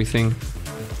rid of everything.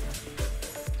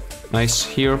 Nice.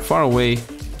 Here, far away,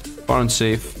 far and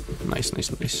safe. Nice, nice,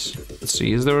 nice. Let's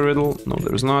see, is there a riddle? No,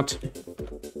 there is not.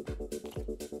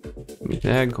 Meat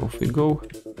egg, off we go.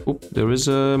 Oop, there is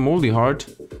a moldy heart.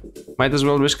 Might as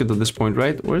well risk it at this point,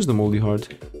 right? Where's the moldy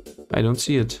heart? I don't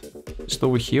see it. Just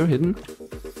over here, hidden.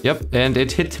 Yep, and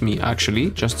it hit me, actually,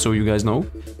 just so you guys know.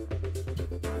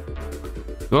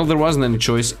 Well, there wasn't any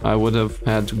choice. I would have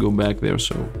had to go back there,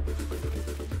 so...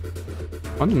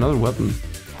 Want another weapon.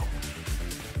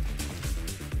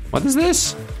 What is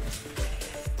this?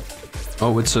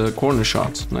 Oh, it's a corner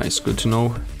shot. Nice, good to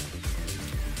know.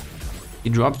 He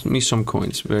dropped me some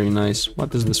coins. Very nice.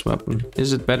 What is this weapon?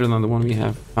 Is it better than the one we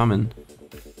have? Famine.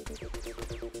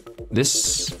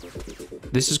 This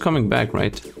is coming back,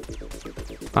 right?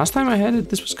 Last time I had it,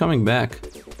 this was coming back.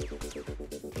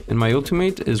 And my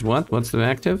ultimate is what? What's the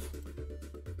active?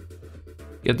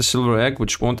 Get the silver egg,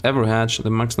 which won't ever hatch.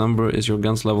 The max number is your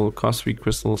gun's level. Cost 3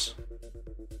 crystals.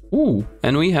 Ooh,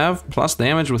 and we have plus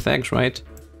damage with eggs, right?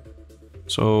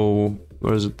 So,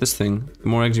 where is it? This thing. The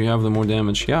more eggs you have, the more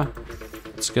damage. Yeah.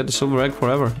 Let's get the silver egg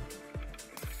forever.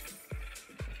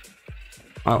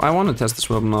 I want to test this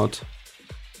weapon out.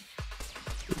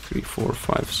 2, 3, 4,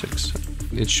 5, 6.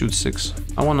 It shoots 6.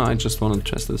 I just want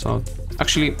to test this out.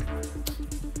 Actually,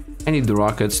 I need the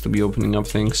rockets to be opening up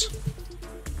things.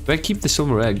 Do I keep the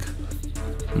silver egg?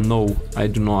 No, I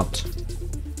do not.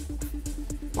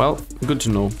 Well, good to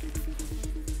know.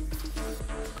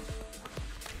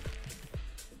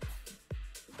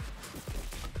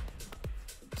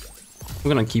 I'm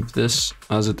gonna keep this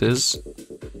as it is.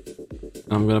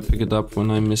 I'm gonna pick it up when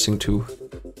I'm missing 2.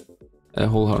 A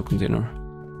whole heart container.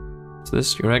 What's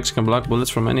this? Your eggs can block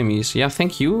bullets from enemies. Yeah,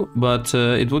 thank you, but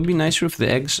it would be nicer if the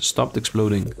eggs stopped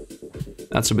exploding.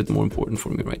 That's a bit more important for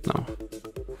me right now.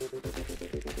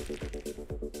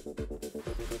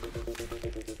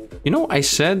 You know, I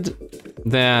said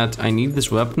that I need this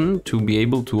weapon to be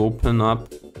able to open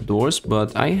up doors,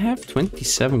 but I have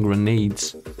 27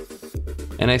 grenades.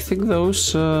 And I think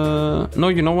those... No,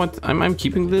 you know what? I'm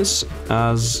keeping this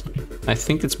as I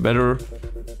think it's better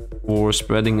for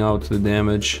spreading out the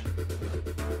damage.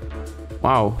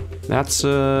 Wow, that's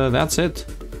it.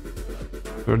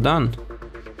 We're done.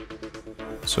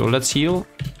 So let's heal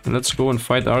and let's go and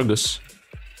fight Argus.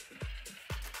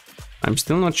 I'm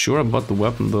still not sure about the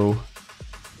weapon though.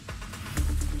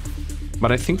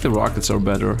 But I think the rockets are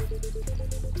better.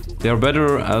 They are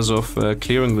better as of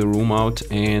clearing the room out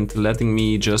and letting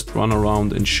me just run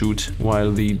around and shoot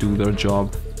while they do their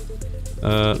job.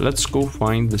 Let's go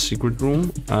find the secret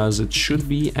room, as it should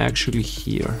be actually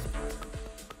here.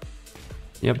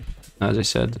 Yep, as I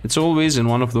said, it's always in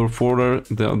one of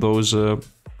those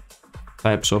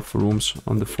types of rooms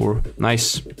on the floor.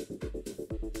 Nice.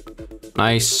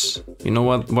 Nice. You know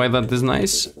what? Why that is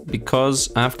nice?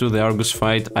 Because after the Argus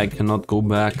fight, I cannot go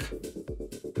back.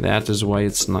 That is why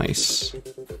it's nice.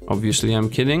 Obviously, I'm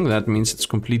kidding. That means it's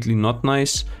completely not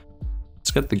nice. Let's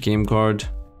get the game card.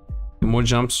 The more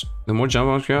jump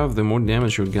marks you have, the more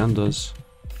damage your gun does.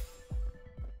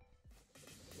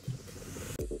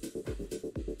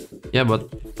 Yeah, but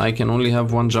I can only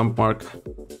have 1 jump mark.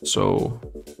 So...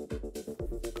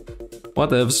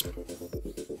 whatevs.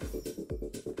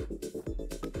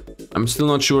 I'm still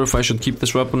not sure if I should keep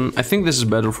this weapon. I think this is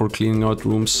better for cleaning out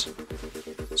rooms.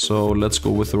 So let's go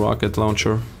with the rocket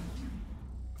launcher.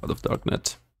 Out of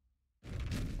Darknet.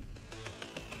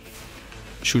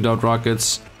 Shoot out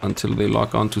rockets until they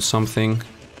lock onto something.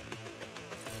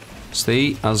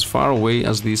 Stay as far away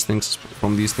as these things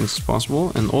from these things as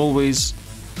possible, and always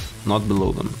not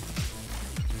below them.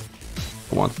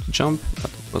 I wanted to jump,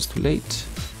 but it was too late.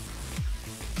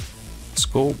 Let's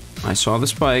go. I saw the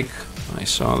spike. I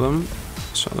saw them.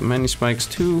 I saw the many spikes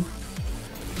too.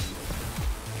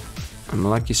 I'm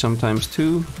lucky sometimes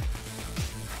too.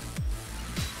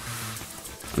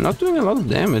 I'm not doing a lot of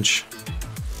damage,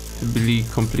 to be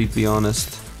completely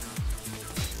honest.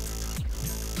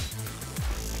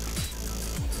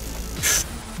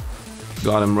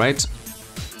 Got him, right?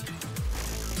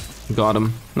 Got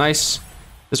him. Nice.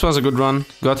 This was a good run.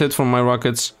 Got hit from my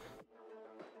rockets.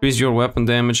 Increase your weapon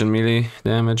damage and melee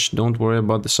damage. Don't worry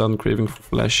about the sudden craving for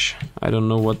flesh. I don't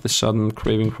know what the sudden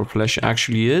craving for flesh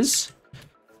actually is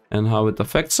and how it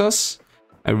affects us.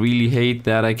 I really hate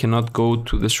that I cannot go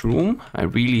to this room. I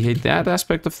really hate that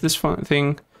aspect of this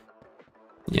thing.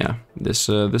 Yeah, this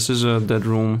is a dead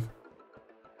room.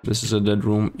 This is a dead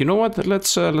room. You know what?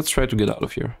 Let's try to get out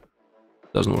of here.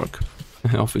 Doesn't work.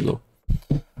 Off we go.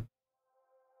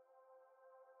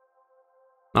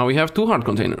 Now we have 2 heart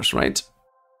containers, right?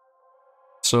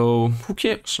 So who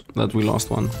cares that we lost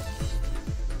one?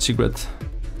 Secret.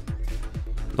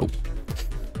 Nope.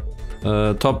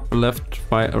 Top left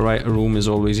right room is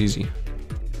always easy.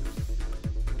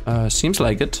 Seems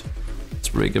like it. Let's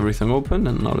break everything open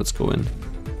and now let's go in.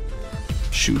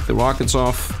 Shoot the rockets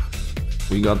off.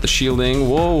 We got the shielding.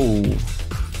 Whoa.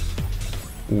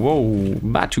 Whoa.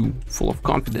 Batu. Full of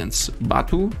confidence.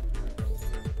 Batu?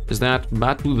 Is that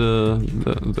Batu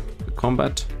the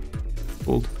combat?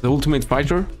 The ultimate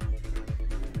fighter?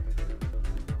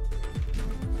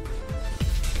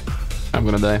 I'm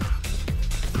gonna die.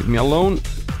 Leave me alone.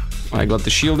 I got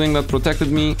the shielding that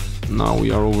protected me. Now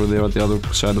we are over there at the other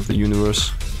side of the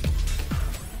universe.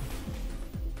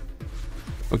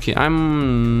 Okay,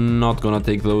 I'm not gonna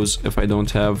take those if I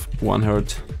don't have 1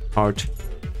 heart.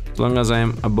 As long as I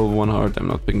am above 1 heart, I'm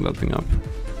not picking that thing up.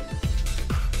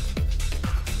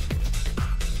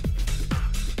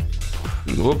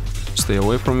 Whoop, stay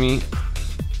away from me.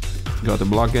 Got the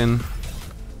block in.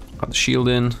 Got the shield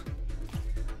in.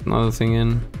 Another thing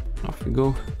in. Off we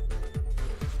go.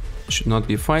 Should not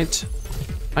be a fight.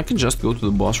 I can just go to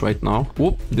the boss right now.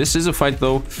 Whoop, this is a fight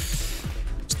though.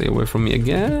 Stay away from me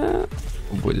again.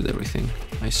 Avoided everything.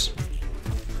 Nice.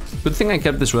 Good thing I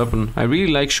kept this weapon. I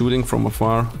really like shooting from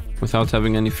afar without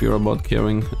having any fear about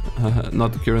caring,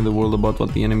 not caring the world about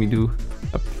what the enemy do.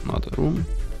 Yep, not a room.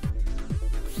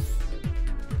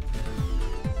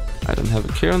 I don't have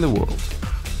a care in the world.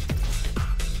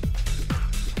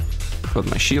 Got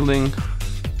my shielding.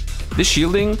 This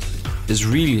shielding is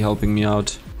really helping me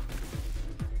out.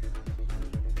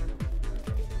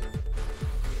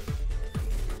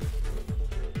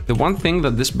 The one thing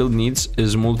that this build needs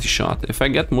is multi-shot. If I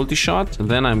get multi-shot,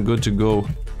 then I'm good to go.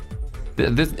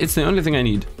 It's the only thing I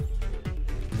need.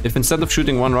 If instead of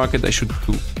shooting 1 rocket, I shoot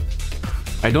 2.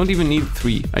 I don't even need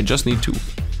 3, I just need 2.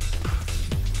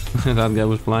 That guy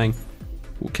was flying.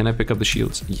 Ooh, can I pick up the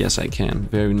shields? Yes, I can.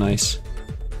 Very nice.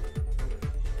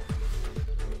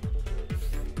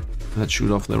 Let's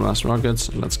shoot off the last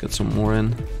rockets. Let's get some more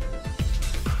in.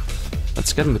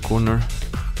 Let's get in the corner.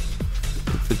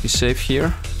 We're pretty safe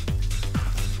here.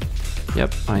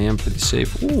 Yep, I am pretty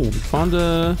safe. Ooh, we found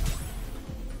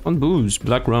booze,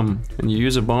 black rum. When you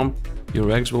use a bomb,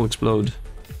 your eggs will explode.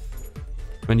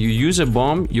 When you use a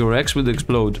bomb, your eggs will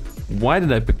explode. Why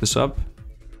did I pick this up?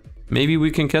 Maybe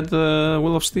we can get the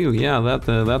Will of Steel. Yeah,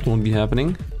 that won't be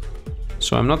happening.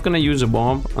 So I'm not gonna use a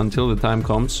bomb until the time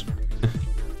comes.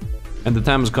 And the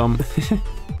time has come.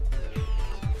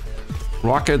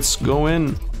 Rockets, go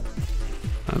in.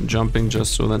 I'm jumping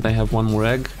just so that I have 1 more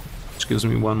egg, which gives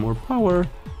me 1 more power.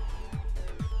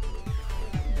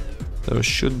 There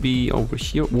should be over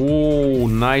here. Whoa,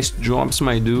 nice drops,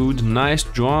 my dude. Nice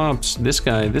drops. This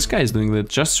guy is doing that.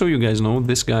 Just so you guys know,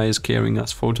 this guy is carrying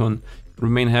us. Photon.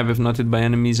 Remain heavy if not hit by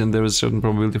enemies, and there is a certain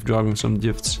probability of dropping some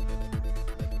gifts.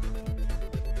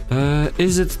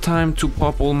 Is it time to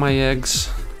pop all my eggs?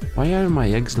 Why are my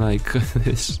eggs like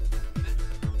this?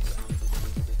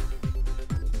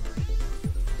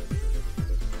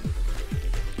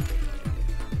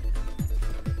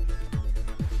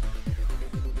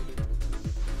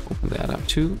 Open that up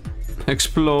too.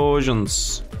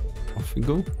 Explosions. Off we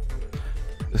go.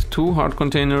 With 2 heart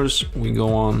containers, we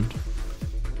go on.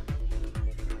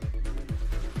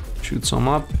 Shoot some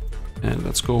up, and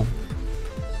let's go.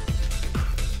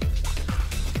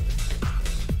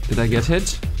 Did I get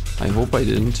hit? I hope I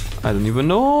didn't. I don't even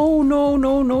know.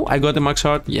 No. I got the max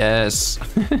heart. Yes.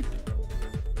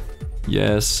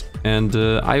 Yes. And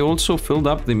I also filled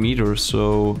up the meter,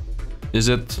 so... Is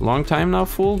it long time now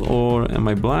full, or am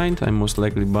I blind? I'm most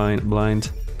likely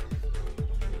blind.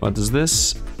 What is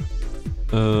this?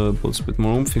 Bullets a bit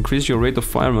more oomph. Increase your rate of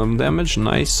fire and damage.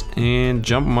 Nice. And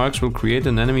jump marks will create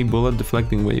an enemy bullet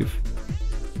deflecting wave.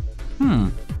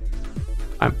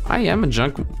 I am a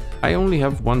junk. I only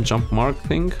have one jump mark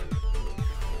thing.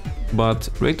 But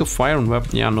rate of fire and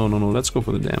weapon. Yeah, no. Let's go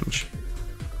for the damage.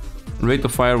 Rate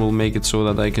of fire will make it so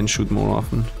that I can shoot more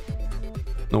often.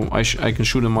 No, I can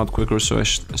shoot them out quicker, so I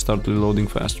start reloading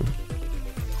faster.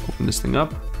 Open this thing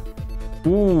up.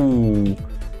 Ooh.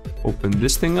 Open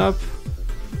this thing up.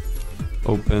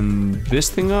 Open this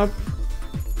thing up.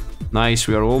 Nice,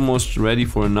 we are almost ready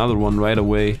for another one right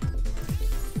away.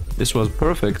 This was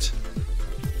perfect.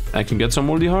 I can get some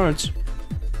moldy hearts.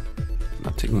 I'm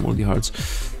not taking moldy hearts.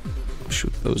 I'll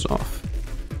shoot those off.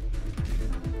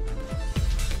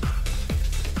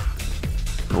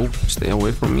 Oh, stay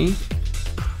away from me.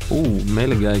 Ooh,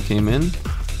 melee guy came in.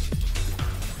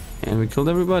 And we killed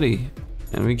everybody.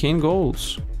 And we gained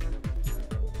goals.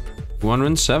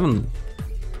 207.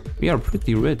 We are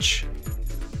pretty rich.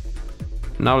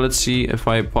 Now let's see if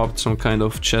I popped some kind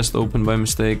of chest open by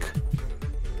mistake.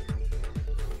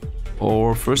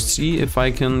 Or first see if I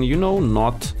can, you know,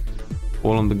 not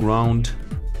fall on the ground.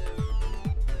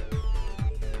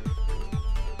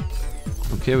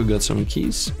 Okay, we got some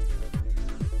keys.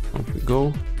 Off we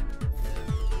go.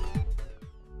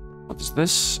 What is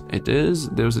this? It is.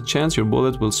 There's a chance your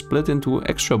bullet will split into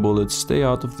extra bullets. Stay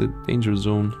out of the danger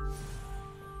zone.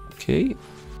 Okay.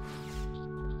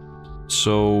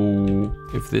 So,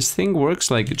 if this thing works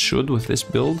like it should with this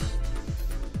build,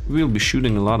 we'll be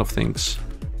shooting a lot of things.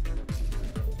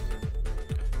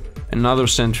 Another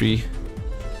sentry.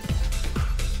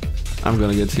 I'm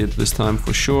gonna get hit this time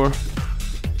for sure.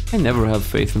 I never have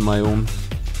faith in my own,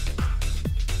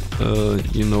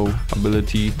 you know,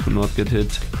 ability to not get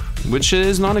hit. Which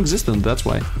is non-existent, that's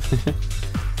why.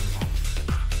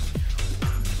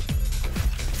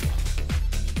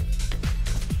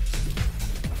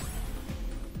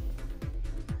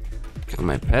 Kill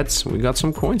my pets, we got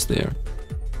some coins there.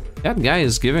 That guy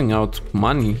is giving out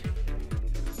money.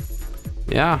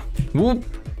 Yeah, whoop!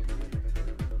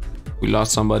 We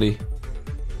lost somebody.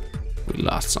 We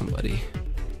lost somebody.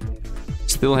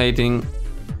 Still hating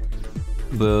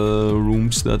the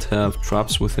rooms that have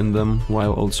traps within them,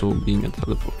 while also being a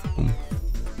teleport room.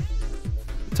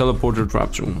 Teleporter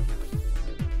traps room.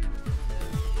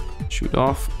 Shoot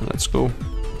off, let's go.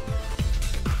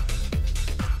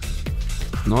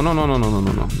 No.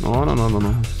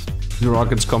 The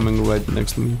rocket's coming right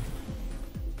next to me.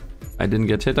 I didn't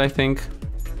get hit, I think.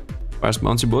 Fires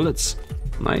bouncy bullets.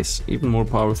 Nice, even more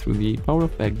power through the power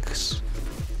of eggs.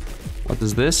 What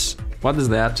is this? What is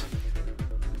that?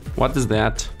 What is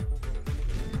that?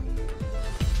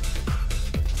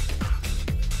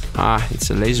 Ah, it's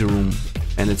a laser room.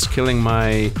 And it's killing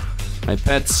my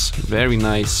pets. Very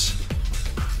nice.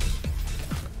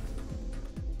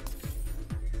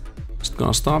 Is it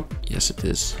gonna stop? Yes, it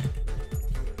is.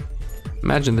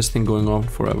 Imagine this thing going on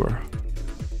forever.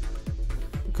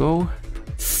 Go.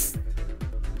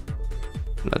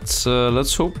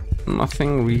 Let's hope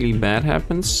nothing really bad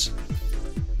happens.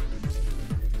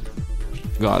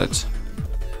 Got it.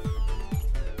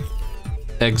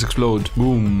 Eggs explode.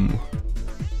 Boom.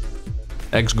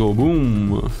 Eggs go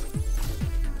boom.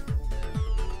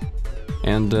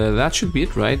 And that should be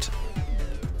it, right?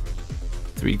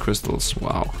 3 crystals.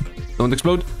 Wow. Don't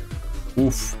explode.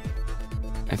 Oof.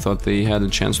 I thought they had a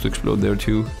chance to explode there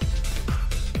too.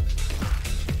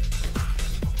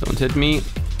 Don't hit me.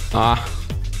 Ah.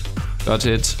 Got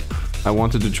it. I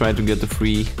wanted to try to get the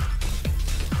freebie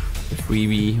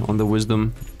on the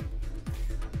wisdom.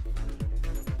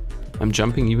 I'm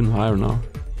jumping even higher now.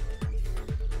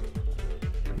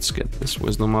 Let's get this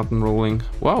wisdom up and rolling.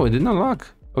 Wow, it didn't unlock.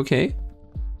 Okay.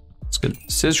 Let's get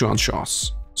Szechuan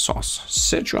sauce.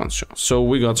 Szechuan sauce. So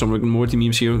we got some Rick and Morty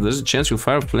memes here. There's a chance you'll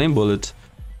fire a flame bullet.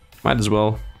 Might as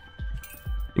well.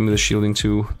 Give me the shielding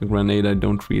too. The grenade I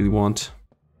don't really want.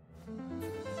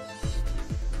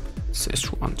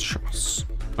 Szechuan sauce.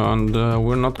 And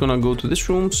we're not gonna go to this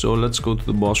room, so let's go to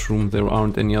the boss room. There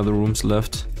aren't any other rooms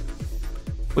left.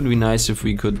 Would be nice if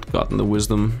we could gotten the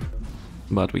wisdom,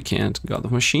 but we can't. God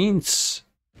of machines.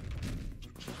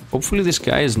 Hopefully this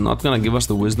guy is not gonna give us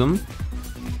the wisdom,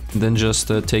 then just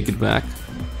take it back.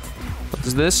 What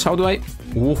is this? How do I...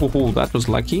 Whoa, that was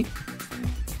lucky.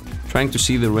 Trying to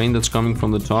see the rain that's coming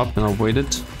from the top and avoid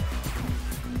it.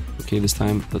 Okay, this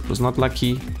time that was not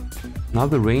lucky. Now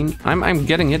the rain. I'm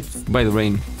getting hit by the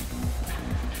rain.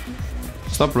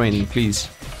 Stop raining, please.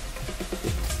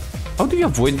 How do you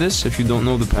avoid this if you don't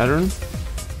know the pattern?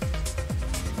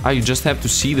 Ah, you just have to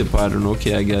see the pattern.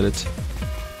 Okay, I get it.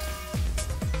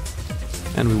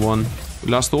 And we won.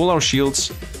 We lost all our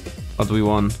shields, but we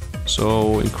won.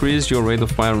 So increase your rate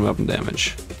of fire and weapon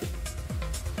damage.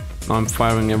 Now I'm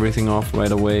firing everything off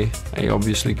right away. I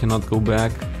obviously cannot go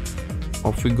back.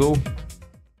 Off we go.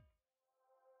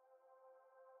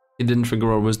 It didn't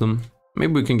trigger our wisdom.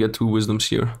 Maybe we can get 2 wisdoms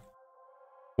here.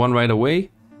 One right away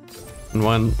and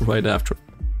one right after.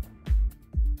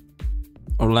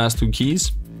 Our last 2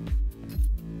 keys.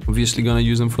 Obviously gonna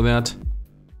use them for that.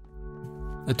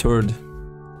 A third.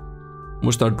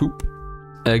 Mustard poop.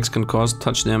 Eggs can cause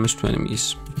touch damage to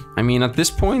enemies. I mean, at this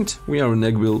point, we are an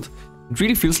egg build. It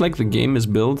really feels like the game is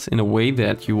built in a way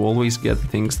that you always get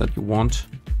things that you want.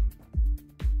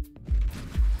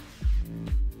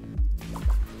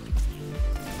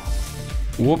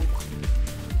 Whoop.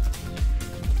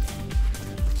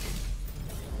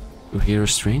 You hear a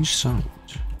strange sound.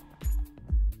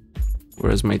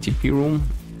 Where's my TP room?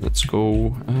 Let's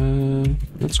go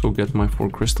get my 4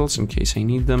 crystals in case I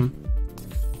need them.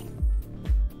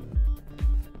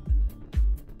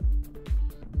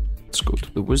 Let's go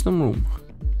to the wisdom room.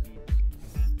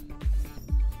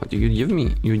 What do you give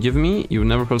me? You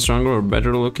never felt stronger or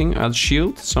better looking. Add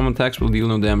shield. Some attacks will deal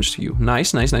no damage to you.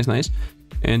 Nice, nice, nice, nice.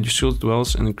 And your shield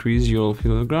dwells and increase your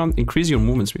feel of the ground. Increase your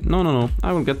movement speed. No.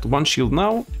 I will get 1 shield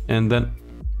now and then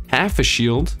half a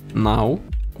shield now.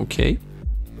 Okay.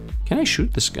 Can I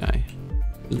shoot this guy?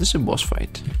 Is this a boss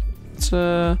fight?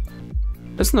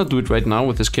 Let's not do it right now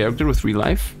with this character with 3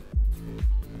 life.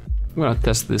 I'm gonna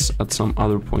test this at some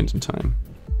other point in time.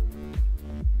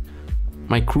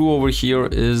 My crew over here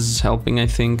is helping, I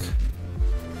think.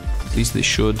 At least they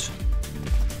should.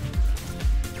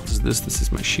 What is this? This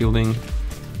is my shielding.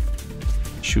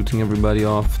 Shooting everybody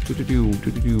off. Pretty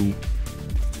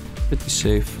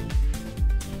safe.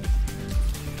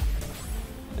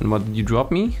 And what did you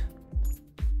drop me?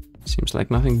 Seems like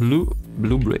nothing. Blue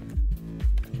brick.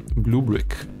 Blue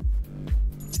brick.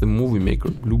 It's the movie maker,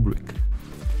 Blue brick.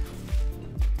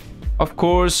 Of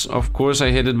course I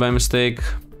hit it by mistake.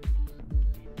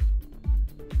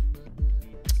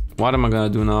 What am I gonna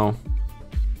do now?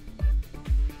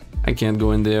 I can't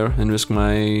go in there and risk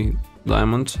my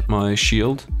diamond, my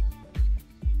shield.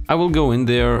 I will go in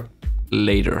there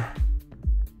later.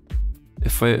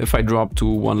 If I drop to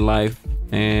 1 life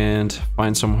and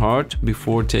find some heart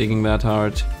before taking that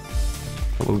heart,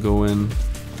 I will go in,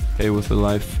 pay with the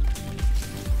life,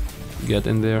 get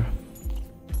in there.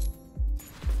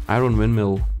 Iron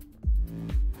windmill.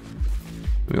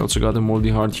 We also got a moldy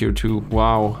heart here too.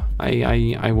 Wow,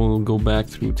 I will go back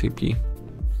through TP.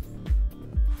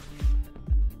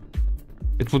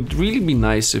 It would really be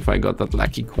nice if I got that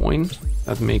lucky coin.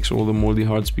 That makes all the moldy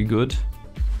hearts be good.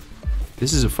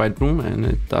 This is a fight room and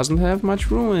it doesn't have much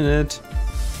room in it.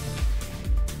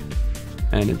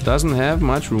 And it doesn't have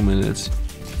much room in it.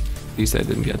 At least I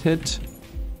didn't get hit.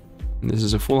 And this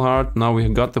is a full heart. Now we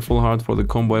got the full heart for the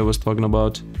combo I was talking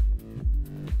about.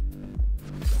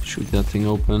 Shoot that thing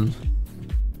open.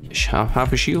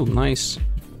 Half a shield, nice.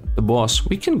 The boss.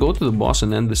 We can go to the boss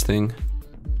and end this thing.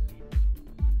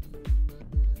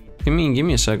 Give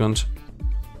me a second.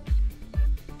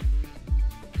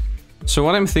 So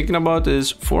what I'm thinking about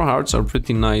is 4 hearts are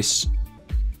pretty nice.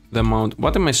 The amount.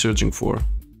 What am I searching for?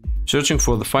 Searching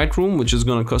for the fight room, which is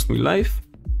gonna cost me life.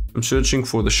 I'm searching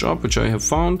for the shop, which I have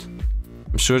found.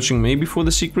 I'm searching maybe for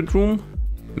the secret room.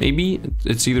 Maybe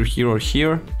it's either here or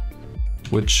here,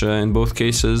 which in both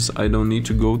cases I don't need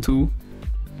to go to.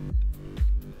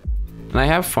 And I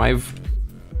have 5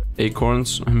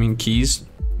 acorns, keys.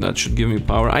 That should give me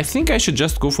power. I think I should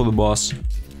just go for the boss.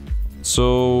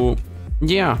 So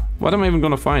yeah, what am I even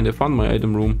gonna find? I found my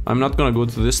item room. I'm not gonna go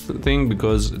to this thing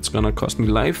because it's gonna cost me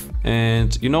life.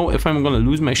 And you know, if I'm gonna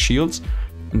lose my shields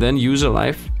and then use a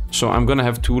life, so I'm gonna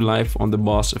have 2 life on the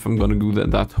boss if I'm gonna do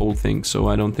that whole thing. So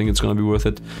I don't think it's gonna be worth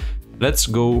it. Let's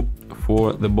go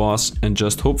for the boss and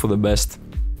just hope for the best.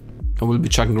 I will be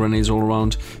chucking grenades all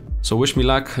around. So wish me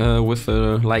luck with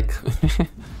like.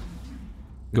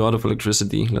 God of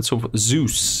electricity. Let's hope.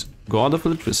 Zeus, God of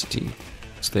electricity.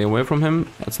 Stay away from him.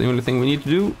 That's the only thing we need to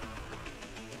do.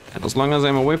 And as long as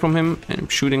I'm away from him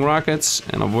and shooting rockets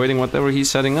and avoiding whatever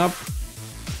he's setting up,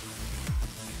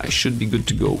 I should be good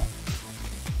to go.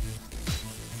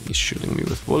 He's shooting me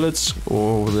with bullets.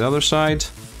 Go over the other side.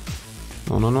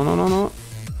 No.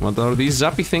 What are these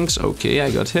zappy things? Okay,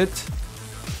 I got hit.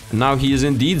 And now he is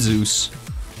indeed Zeus.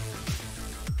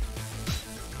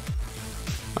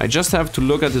 I just have to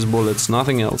look at his bullets,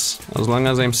 nothing else. As long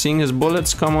as I'm seeing his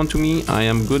bullets come onto me, I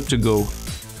am good to go.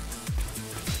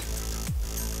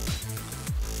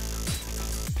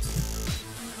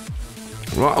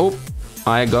 Oh,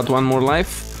 I got one more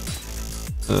life.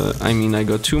 I mean, I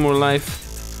got 2 more life.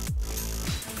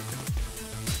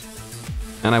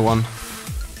 And I won.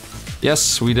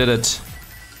 Yes, we did it.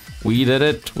 We did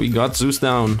it. We got Zeus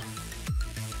down.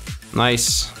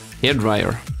 Nice.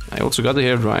 Hairdryer. I also got the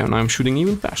hairdryer. Now I'm shooting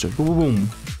even faster. Boom, boom, boom.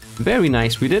 Very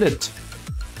nice. We did it.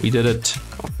 We did it.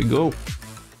 Off we go.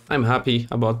 I'm happy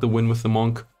about the win with the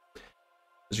monk.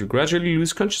 As you gradually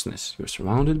lose consciousness, you're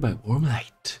surrounded by warm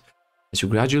light. As you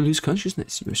gradually lose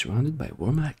consciousness, you're surrounded by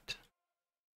warm light.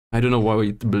 I don't know why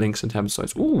it blinks and taps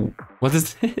sides. Ooh, what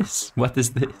is this? What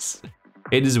is this?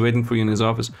 Hades is waiting for you in his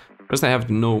office. First I have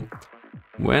to know,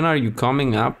 when are you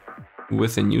coming up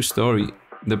with a new story?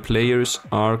 The players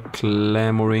are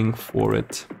clamoring for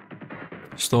it.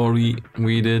 Story,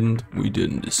 we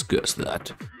didn't discuss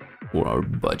that for our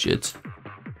budget.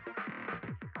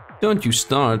 Don't you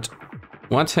start.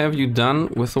 What have you done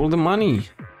with all the money?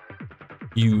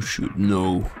 You should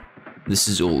know. This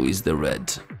is always the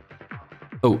red.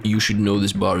 Oh, you should know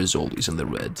this bar is always in the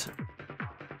red.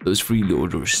 Those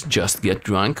freeloaders just get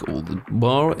drunk at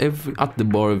the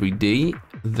bar every day,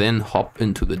 then hop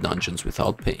into the dungeons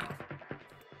without paying.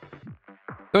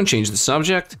 Don't change the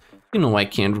subject. You know I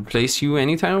can't replace you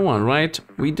anytime I want, right?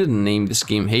 We didn't name this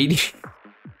game Hades.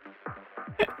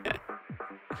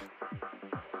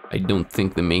 I don't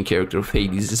think the main character of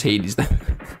Hades is Hades.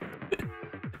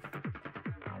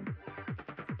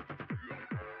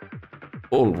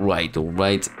 Alright,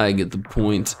 I get the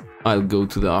point. I'll go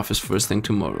to the office first thing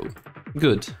tomorrow.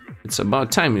 Good. It's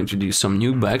about time to introduce some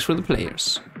new bags for the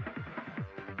players.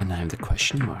 And I'm the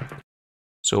question mark.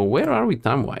 So where are we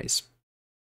time-wise?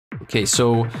 Okay,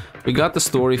 so we got the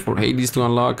story for Hades to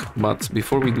unlock, but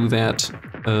before we do that,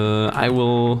 I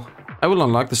will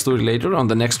unlock the story later on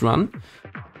the next run.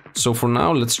 So for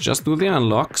now, let's just do the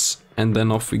unlocks, and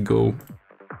then off we go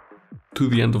to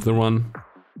the end of the run.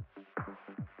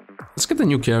 Let's get the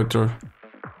new character.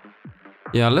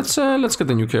 Yeah, let's get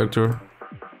the new character.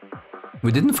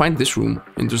 We didn't find this room,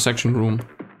 intersection room.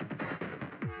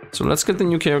 So let's get the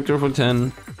new character for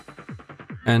 10.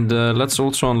 And let's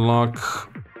also unlock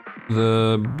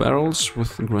the barrels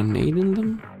with a grenade in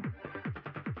them.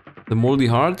 The moldy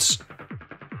hearts.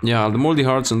 Yeah, the moldy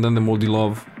hearts and then the moldy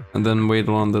love. And then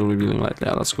later on the revealing light.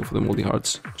 Yeah, let's go for the moldy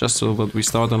hearts. Just so that we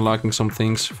start unlocking some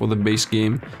things for the base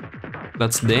game.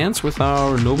 Let's dance with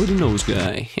our nobody knows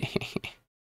guy.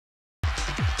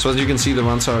 So as you can see, the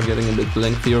runs are getting a bit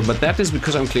lengthier, but that is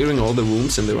because I'm clearing all the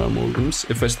rooms and there are more rooms.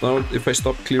 If I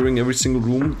stop clearing every single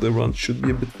room, the run should be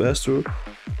a bit faster.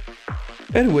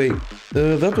 Anyway,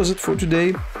 that was it for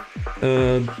today.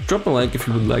 Drop a like if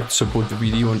you would like to support the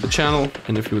video and the channel,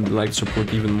 and if you would like to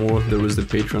support even more, there is the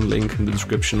Patreon link in the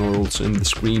description or also in the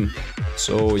screen.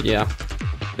 So yeah,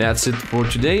 that's it for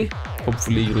today.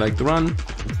 Hopefully you liked the run,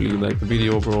 hopefully you liked the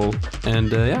video overall,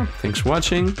 and yeah, thanks for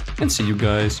watching, and see you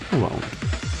guys around.